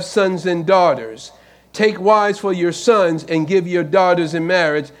and have sons and daughters. Take wives for your sons and give your daughters in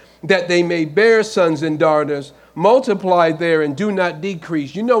marriage, that they may bear sons and daughters. Multiply there and do not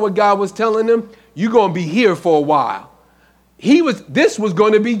decrease. You know what God was telling them? You're going to be here for a while. This was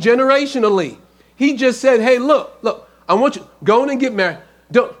going to be generationally. He just said, hey, look, I want you, go on and get married.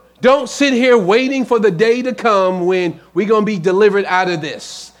 Don't sit here waiting for the day to come when we're going to be delivered out of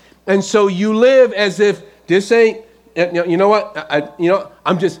this. And so you live as if this ain't, you know what?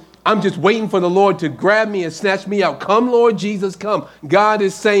 I'm just waiting for the Lord to grab me and snatch me out. Come, Lord Jesus, come. God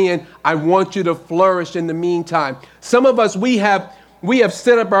is saying, I want you to flourish in the meantime. Some of us, we have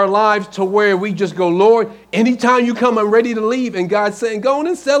set up our lives to where we just go, Lord, anytime you come, I'm ready to leave. And God's saying, go on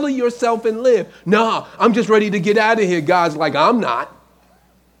and settle yourself and live. No, I'm just ready to get out of here. God's like, I'm not.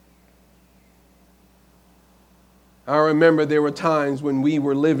 I remember there were times when we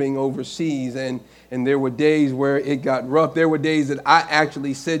were living overseas and there were days where it got rough. There were days that I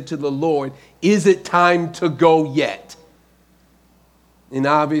actually said to the Lord, is it time to go yet? And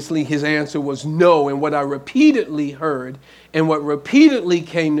obviously his answer was no. And what I repeatedly heard and what repeatedly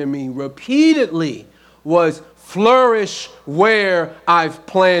came to me repeatedly was flourish where I've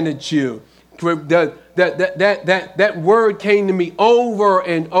planted you. That word came to me over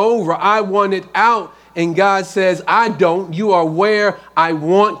and over. I want it out. And God says, I don't. You are where I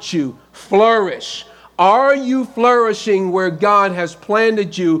want you. Flourish. Are you flourishing where God has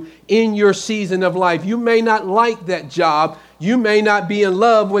planted you in your season of life? You may not like that job. You may not be in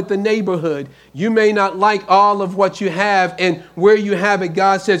love with the neighborhood. You may not like all of what you have and where you have it.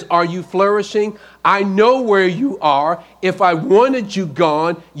 God says, are you flourishing? I know where you are. If I wanted you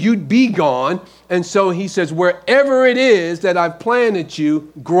gone, you'd be gone. And so he says, wherever it is that I've planted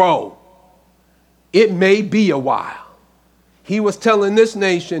you, grow. It may be a while. He was telling this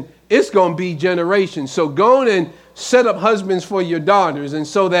nation, it's going to be generations. So go on and set up husbands for your daughters and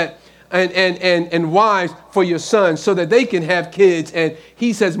so that and wives for your sons so that they can have kids. And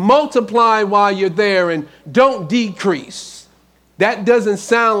he says, multiply while you're there and don't decrease. That doesn't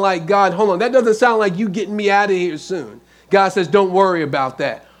sound like God. Hold on. That doesn't sound like you getting me out of here soon. God says, don't worry about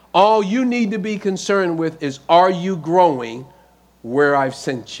that. All you need to be concerned with is, are you growing where I've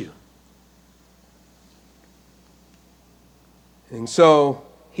sent you? And so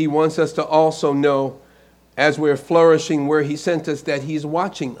he wants us to also know, as we're flourishing where he sent us, that he's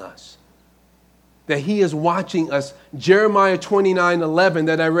watching us. That he is watching us. Jeremiah 29:11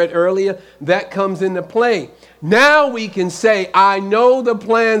 that I read earlier, that comes into play. Now we can say, I know the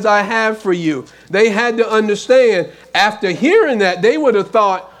plans I have for you. They had to understand, after hearing that, they would have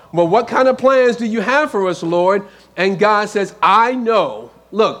thought, well, what kind of plans do you have for us, Lord? And God says, I know.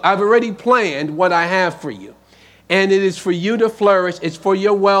 Look, I've already planned what I have for you. And it is for you to flourish. It's for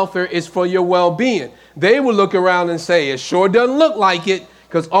your welfare. It's for your well-being. They will look around and say, it sure doesn't look like it,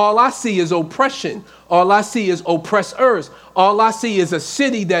 because all I see is oppression. All I see is oppressors. All I see is a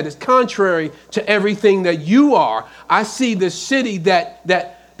city that is contrary to everything that you are. I see the city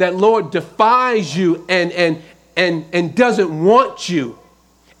that Lord defies you and doesn't want you.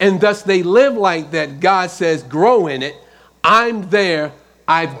 And thus they live like that. God says, grow in it. I'm there.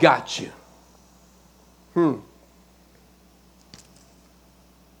 I've got you.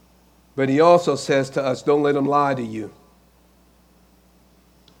 But he also says to us, don't let him lie to you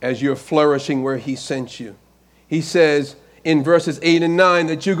as you're flourishing where he sent you. He says in verses 8 and 9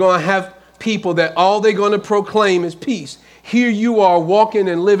 that you're going to have people that all they're going to proclaim is peace. Here you are walking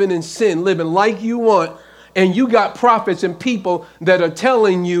and living in sin, living like you want, and you got prophets and people that are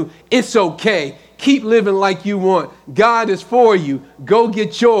telling you it's okay. Keep living like you want. God is for you. Go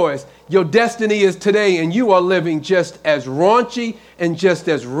get yours. Your destiny is today, and you are living just as raunchy and just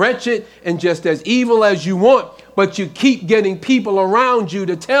as wretched and just as evil as you want. But you keep getting people around you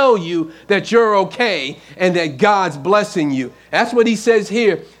to tell you that you're okay and that God's blessing you. That's what he says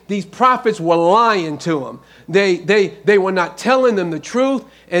here. These prophets were lying to him. They were not telling them the truth.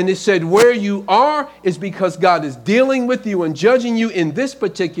 And it said where you are is because God is dealing with you and judging you in this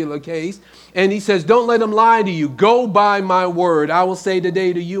particular case. And he says, don't let them lie to you. Go by my word. I will say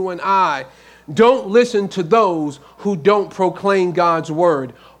today to you and I, don't listen to those who don't proclaim God's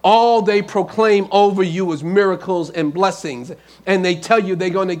word. All they proclaim over you is miracles and blessings. And they tell you they're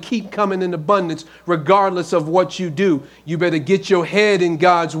going to keep coming in abundance regardless of what you do. You better get your head in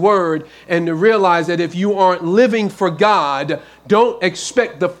God's word and to realize that if you aren't living for God, don't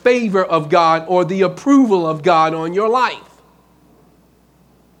expect the favor of God or the approval of God on your life.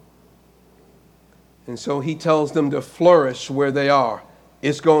 And so he tells them to flourish where they are.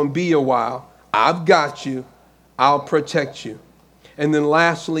 It's going to be a while. I've got you. I'll protect you. And then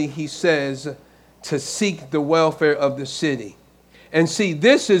lastly, he says to seek the welfare of the city. And see,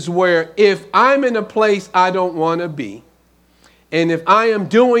 this is where if I'm in a place I don't want to be, and if I am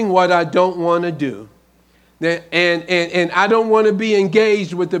doing what I don't want to do, and I don't want to be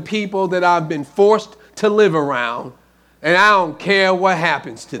engaged with the people that I've been forced to live around, and I don't care what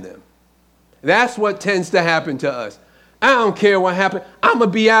happens to them. That's what tends to happen to us. I don't care what happens. I'm going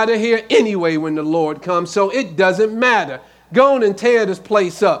to be out of here anyway when the Lord comes, so it doesn't matter. Go on and tear this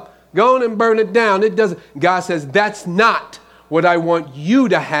place up. Go on and burn it down. It doesn't. God says, that's not what I want you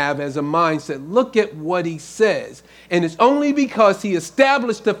to have as a mindset. Look at what he says. And it's only because he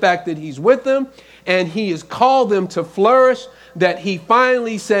established the fact that he's with them and he has called them to flourish that he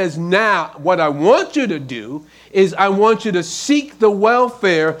finally says, now what I want you to do is I want you to seek the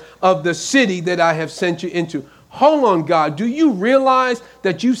welfare of the city that I have sent you into. Hold on, God. Do you realize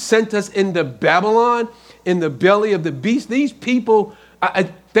that you sent us into Babylon, in the belly of the beast? These people,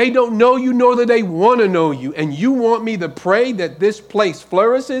 they don't know you, nor do they want to know you. And you want me to pray that this place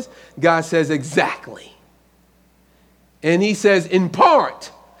flourishes? God says, exactly. And he says, in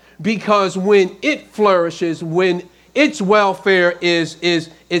part, because when it flourishes, when its welfare is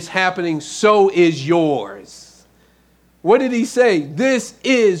happening, so is yours. What did he say? This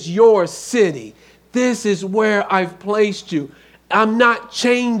is your city. This is where I've placed you. I'm not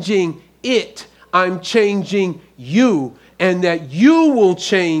changing it. I'm changing you, and that you will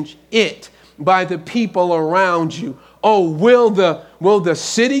change it by the people around you. Oh, will the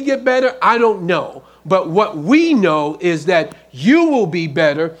city get better? I don't know. But what we know is that you will be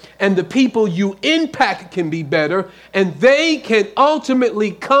better, and the people you impact can be better, and they can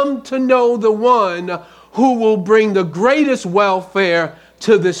ultimately come to know the one who will bring the greatest welfare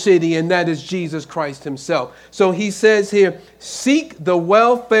to the city, and that is Jesus Christ himself. So he says here, seek the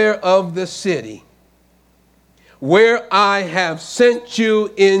welfare of the city where I have sent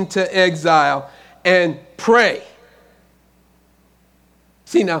you into exile, and pray.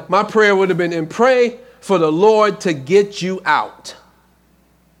 See, now my prayer would have been, and pray for the Lord to get you out.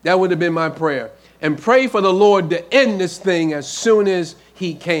 That would have been my prayer. And pray for the Lord to end this thing as soon as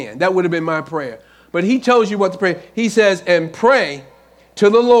he can. That would have been my prayer. But he tells you what to pray. He says, and pray to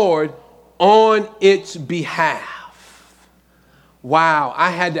the Lord on its behalf. Wow,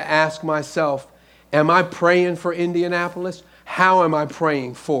 I had to ask myself, am I praying for Indianapolis? How am I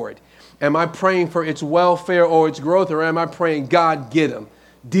praying for it? Am I praying for its welfare or its growth, or am I praying, God, get them,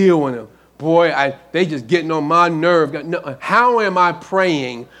 deal with them? Boy, they just getting on my nerve. No, how am I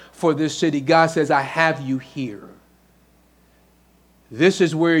praying for this city? God says, I have you here. This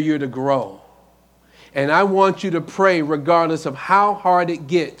is where you're to grow. And I want you to pray regardless of how hard it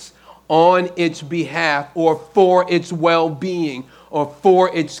gets on its behalf or for its well-being or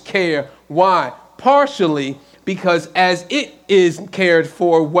for its care. Why? Partially because as it is cared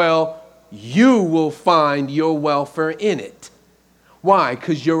for well, you will find your welfare in it. Why?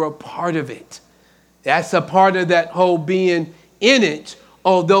 Because you're a part of it. That's a part of that whole being in it,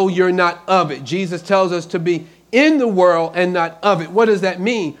 although you're not of it. Jesus tells us to be in the world and not of it. What does that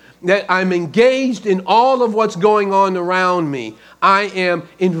mean? That I'm engaged in all of what's going on around me. I am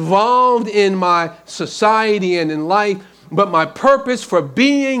involved in my society and in life, but my purpose for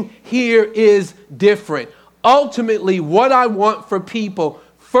being here is different. Ultimately, what I want for people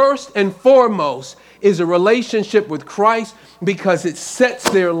first and foremost is a relationship with Christ, because it sets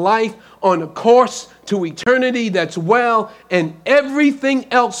their life on a course to eternity that's well, and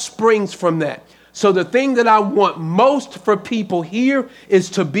everything else springs from that. So the thing that I want most for people here is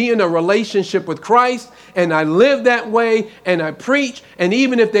to be in a relationship with Christ, and I live that way, and I preach, and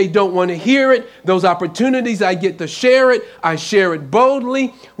even if they don't want to hear it, those opportunities I get to share it, I share it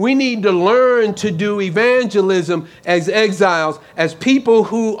boldly. We need to learn to do evangelism as exiles, as people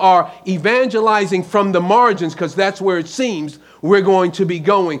who are evangelizing from the margins, because that's where it seems we're going to be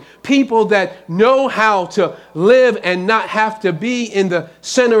going. People that know how to live and not have to be in the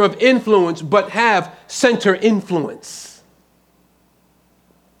center of influence, but have center influence.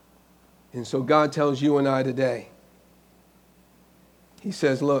 And so God tells you and I today, he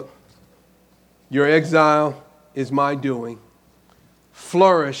says, look, your exile is my doing.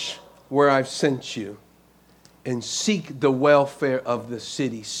 Flourish where I've sent you, and seek the welfare of the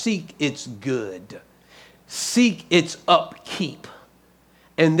city. Seek its good. Seek its upkeep.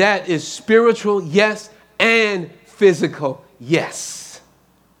 And that is spiritual, yes, and physical, yes.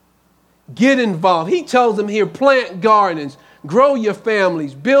 Get involved. He tells them here, plant gardens, grow your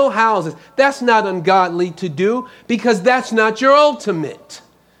families, build houses. That's not ungodly to do, because that's not your ultimate.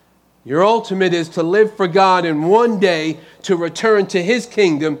 Your ultimate is to live for God and one day to return to his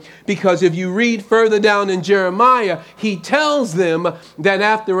kingdom, because if you read further down in Jeremiah, he tells them that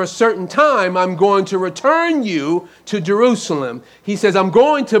after a certain time, I'm going to return you to Jerusalem. He says, I'm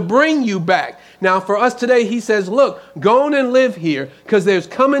going to bring you back. Now for us today, he says, look, go on and live here, because there's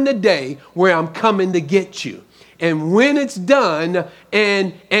coming the day where I'm coming to get you. And when it's done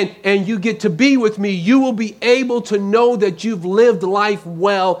and you get to be with me, you will be able to know that you've lived life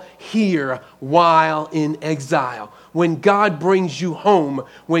well here while in exile. When God brings you home,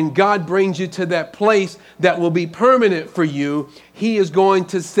 when God brings you to that place that will be permanent for you, he is going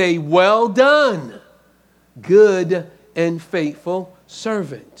to say, well done, good and faithful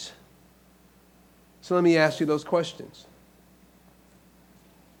servant. So let me ask you those questions.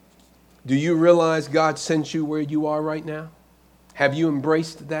 Do you realize God sent you where you are right now? Have you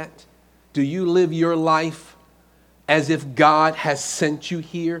embraced that? Do you live your life as if God has sent you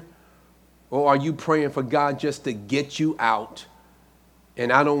here? Or are you praying for God just to get you out?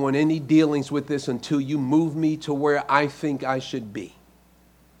 And I don't want any dealings with this until you move me to where I think I should be.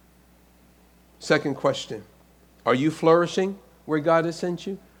 Second question, are you flourishing where God has sent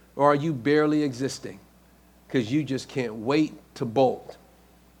you? Or are you barely existing because you just can't wait to bolt,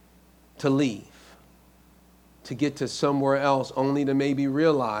 to leave, to get to somewhere else, only to maybe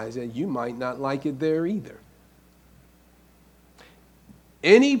realize that you might not like it there either?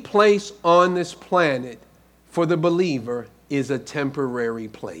 Any place on this planet for the believer is a temporary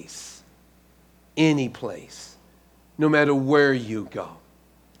place. Any place, no matter where you go.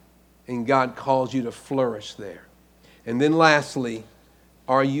 And God calls you to flourish there. And then lastly,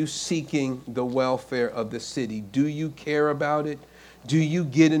 are you seeking the welfare of the city? Do you care about it? Do you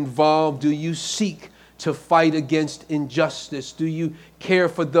get involved? Do you seek to fight against injustice? Do you care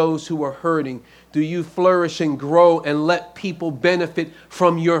for those who are hurting? Do you flourish and grow and let people benefit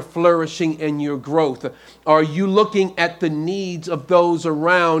from your flourishing and your growth? Are you looking at the needs of those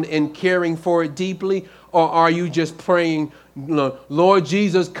around and caring for it deeply? Or are you just praying, Lord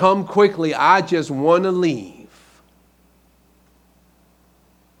Jesus, come quickly, I just want to leave?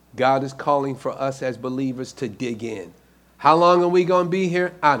 God is calling for us as believers to dig in. How long are we going to be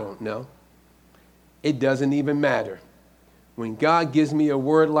here? I don't know. It doesn't even matter. When God gives me a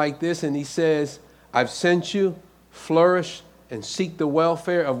word like this and he says, I've sent you, flourish and seek the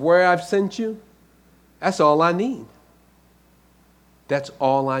welfare of where I've sent you, that's all I need. That's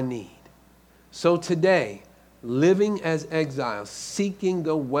all I need. So today, living as exiles, seeking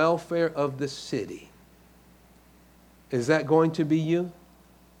the welfare of the city, is that going to be you?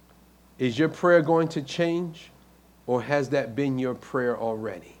 Is your prayer going to change? Or has that been your prayer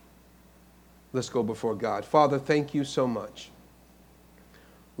already? Let's go before God. Father, thank you so much,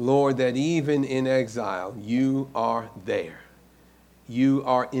 Lord, that even in exile, you are there. You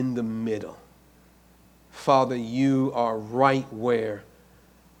are in the middle. Father, you are right where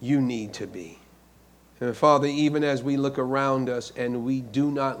you need to be. And Father, even as we look around us and we do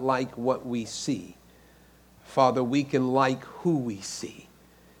not like what we see, Father, we can like who we see,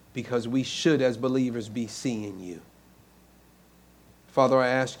 because we should, as believers, be seeing you. Father, I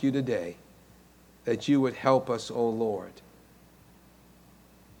ask you today that you would help us, O Lord,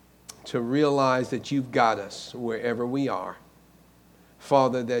 to realize that you've got us wherever we are.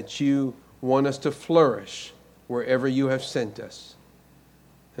 Father, that you want us to flourish wherever you have sent us.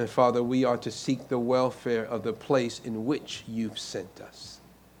 And Father, we are to seek the welfare of the place in which you've sent us.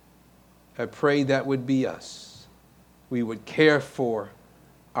 I pray that would be us. We would care for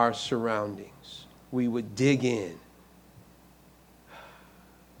our surroundings. We would dig in.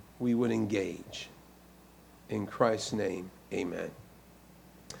 We would engage. In Christ's name, amen.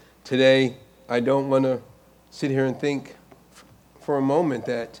 Today, I don't want to sit here and think for a moment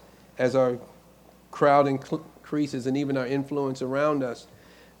that as our crowd increases and even our influence around us,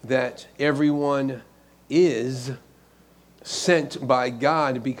 that everyone is sent by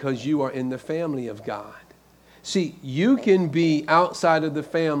God because you are in the family of God. See, you can be outside of the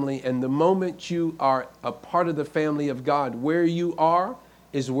family, and the moment you are a part of the family of God, where you are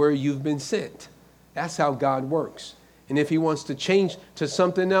is where you've been sent. That's how God works. And if he wants to change to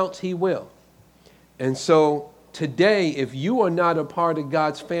something else, he will. And so today, if you are not a part of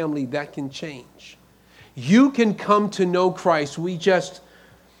God's family, that can change. You can come to know Christ. We just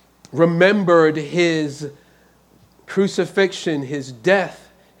remembered his crucifixion, his death,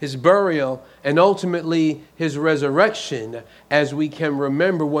 his burial, and ultimately his resurrection, as we can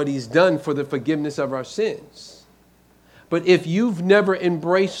remember what he's done for the forgiveness of our sins. But if you've never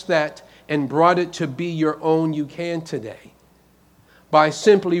embraced that and brought it to be your own, you can today. By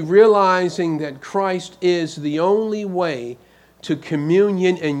simply realizing that Christ is the only way to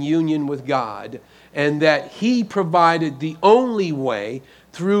communion and union with God, and that he provided the only way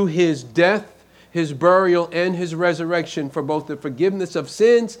through his death, his burial, and his resurrection for both the forgiveness of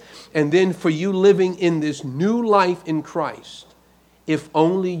sins and then for you living in this new life in Christ, if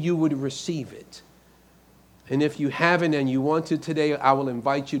only you would receive it. And if you haven't and you want to today, I will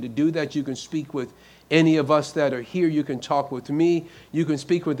invite you to do that. You can speak with any of us that are here. You can talk with me. You can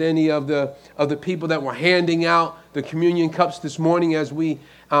speak with any of the people that were handing out the communion cups this morning as we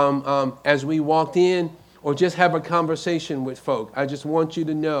walked in, or just have a conversation with folk. I just want you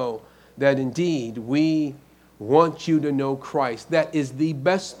to know that indeed we want you to know Christ. That is the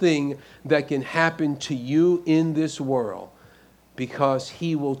best thing that can happen to you in this world, because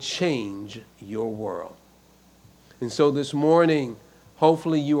he will change your world. And so this morning,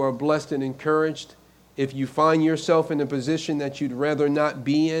 hopefully you are blessed and encouraged. If you find yourself in a position that you'd rather not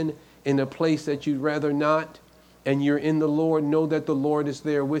be in a place that you'd rather not, and you're in the Lord, know that the Lord is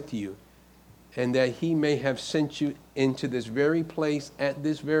there with you, and that he may have sent you into this very place at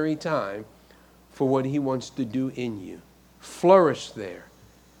this very time for what he wants to do in you. Flourish there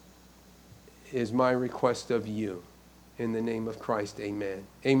is my request of you. In the name of Christ, amen.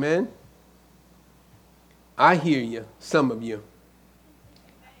 Amen? I hear you, some of you.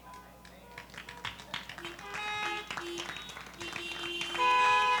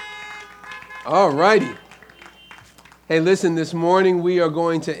 All righty. Hey, listen, this morning we are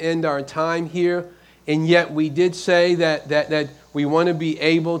going to end our time here, and yet we did say that we want to be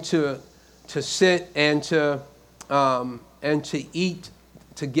able to sit and to eat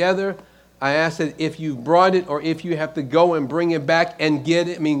together. I ask that if you brought it, or if you have to go and bring it back and get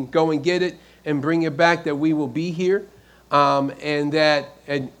it, go and get it and bring it back, that we will be here, and that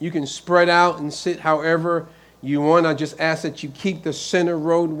you can spread out and sit however you want. I just ask that you keep the center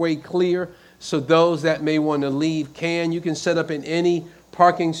roadway clear, so those that may want to leave can. You can set up in any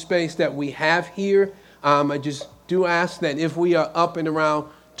parking space that we have here. I just do ask that if we are up and around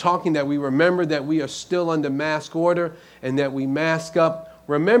talking, that we remember that we are still under mask order and that we mask up.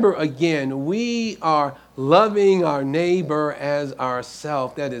 Remember, again, we are loving our neighbor as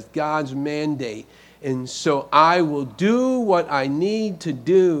ourselves. That is God's mandate. And so I will do what I need to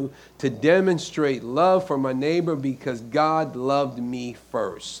do to demonstrate love for my neighbor, because God loved me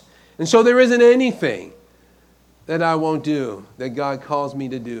first. And so there isn't anything that I won't do that God calls me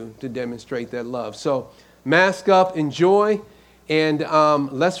to do to demonstrate that love. So mask up, enjoy, and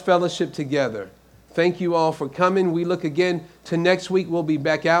let's fellowship together. Thank you all for coming. We look again to next week. We'll be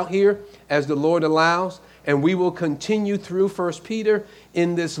back out here as the Lord allows, and we will continue through 1 Peter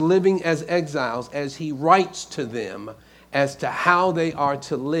in this living as exiles, as he writes to them as to how they are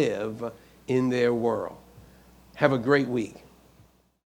to live in their world. Have a great week.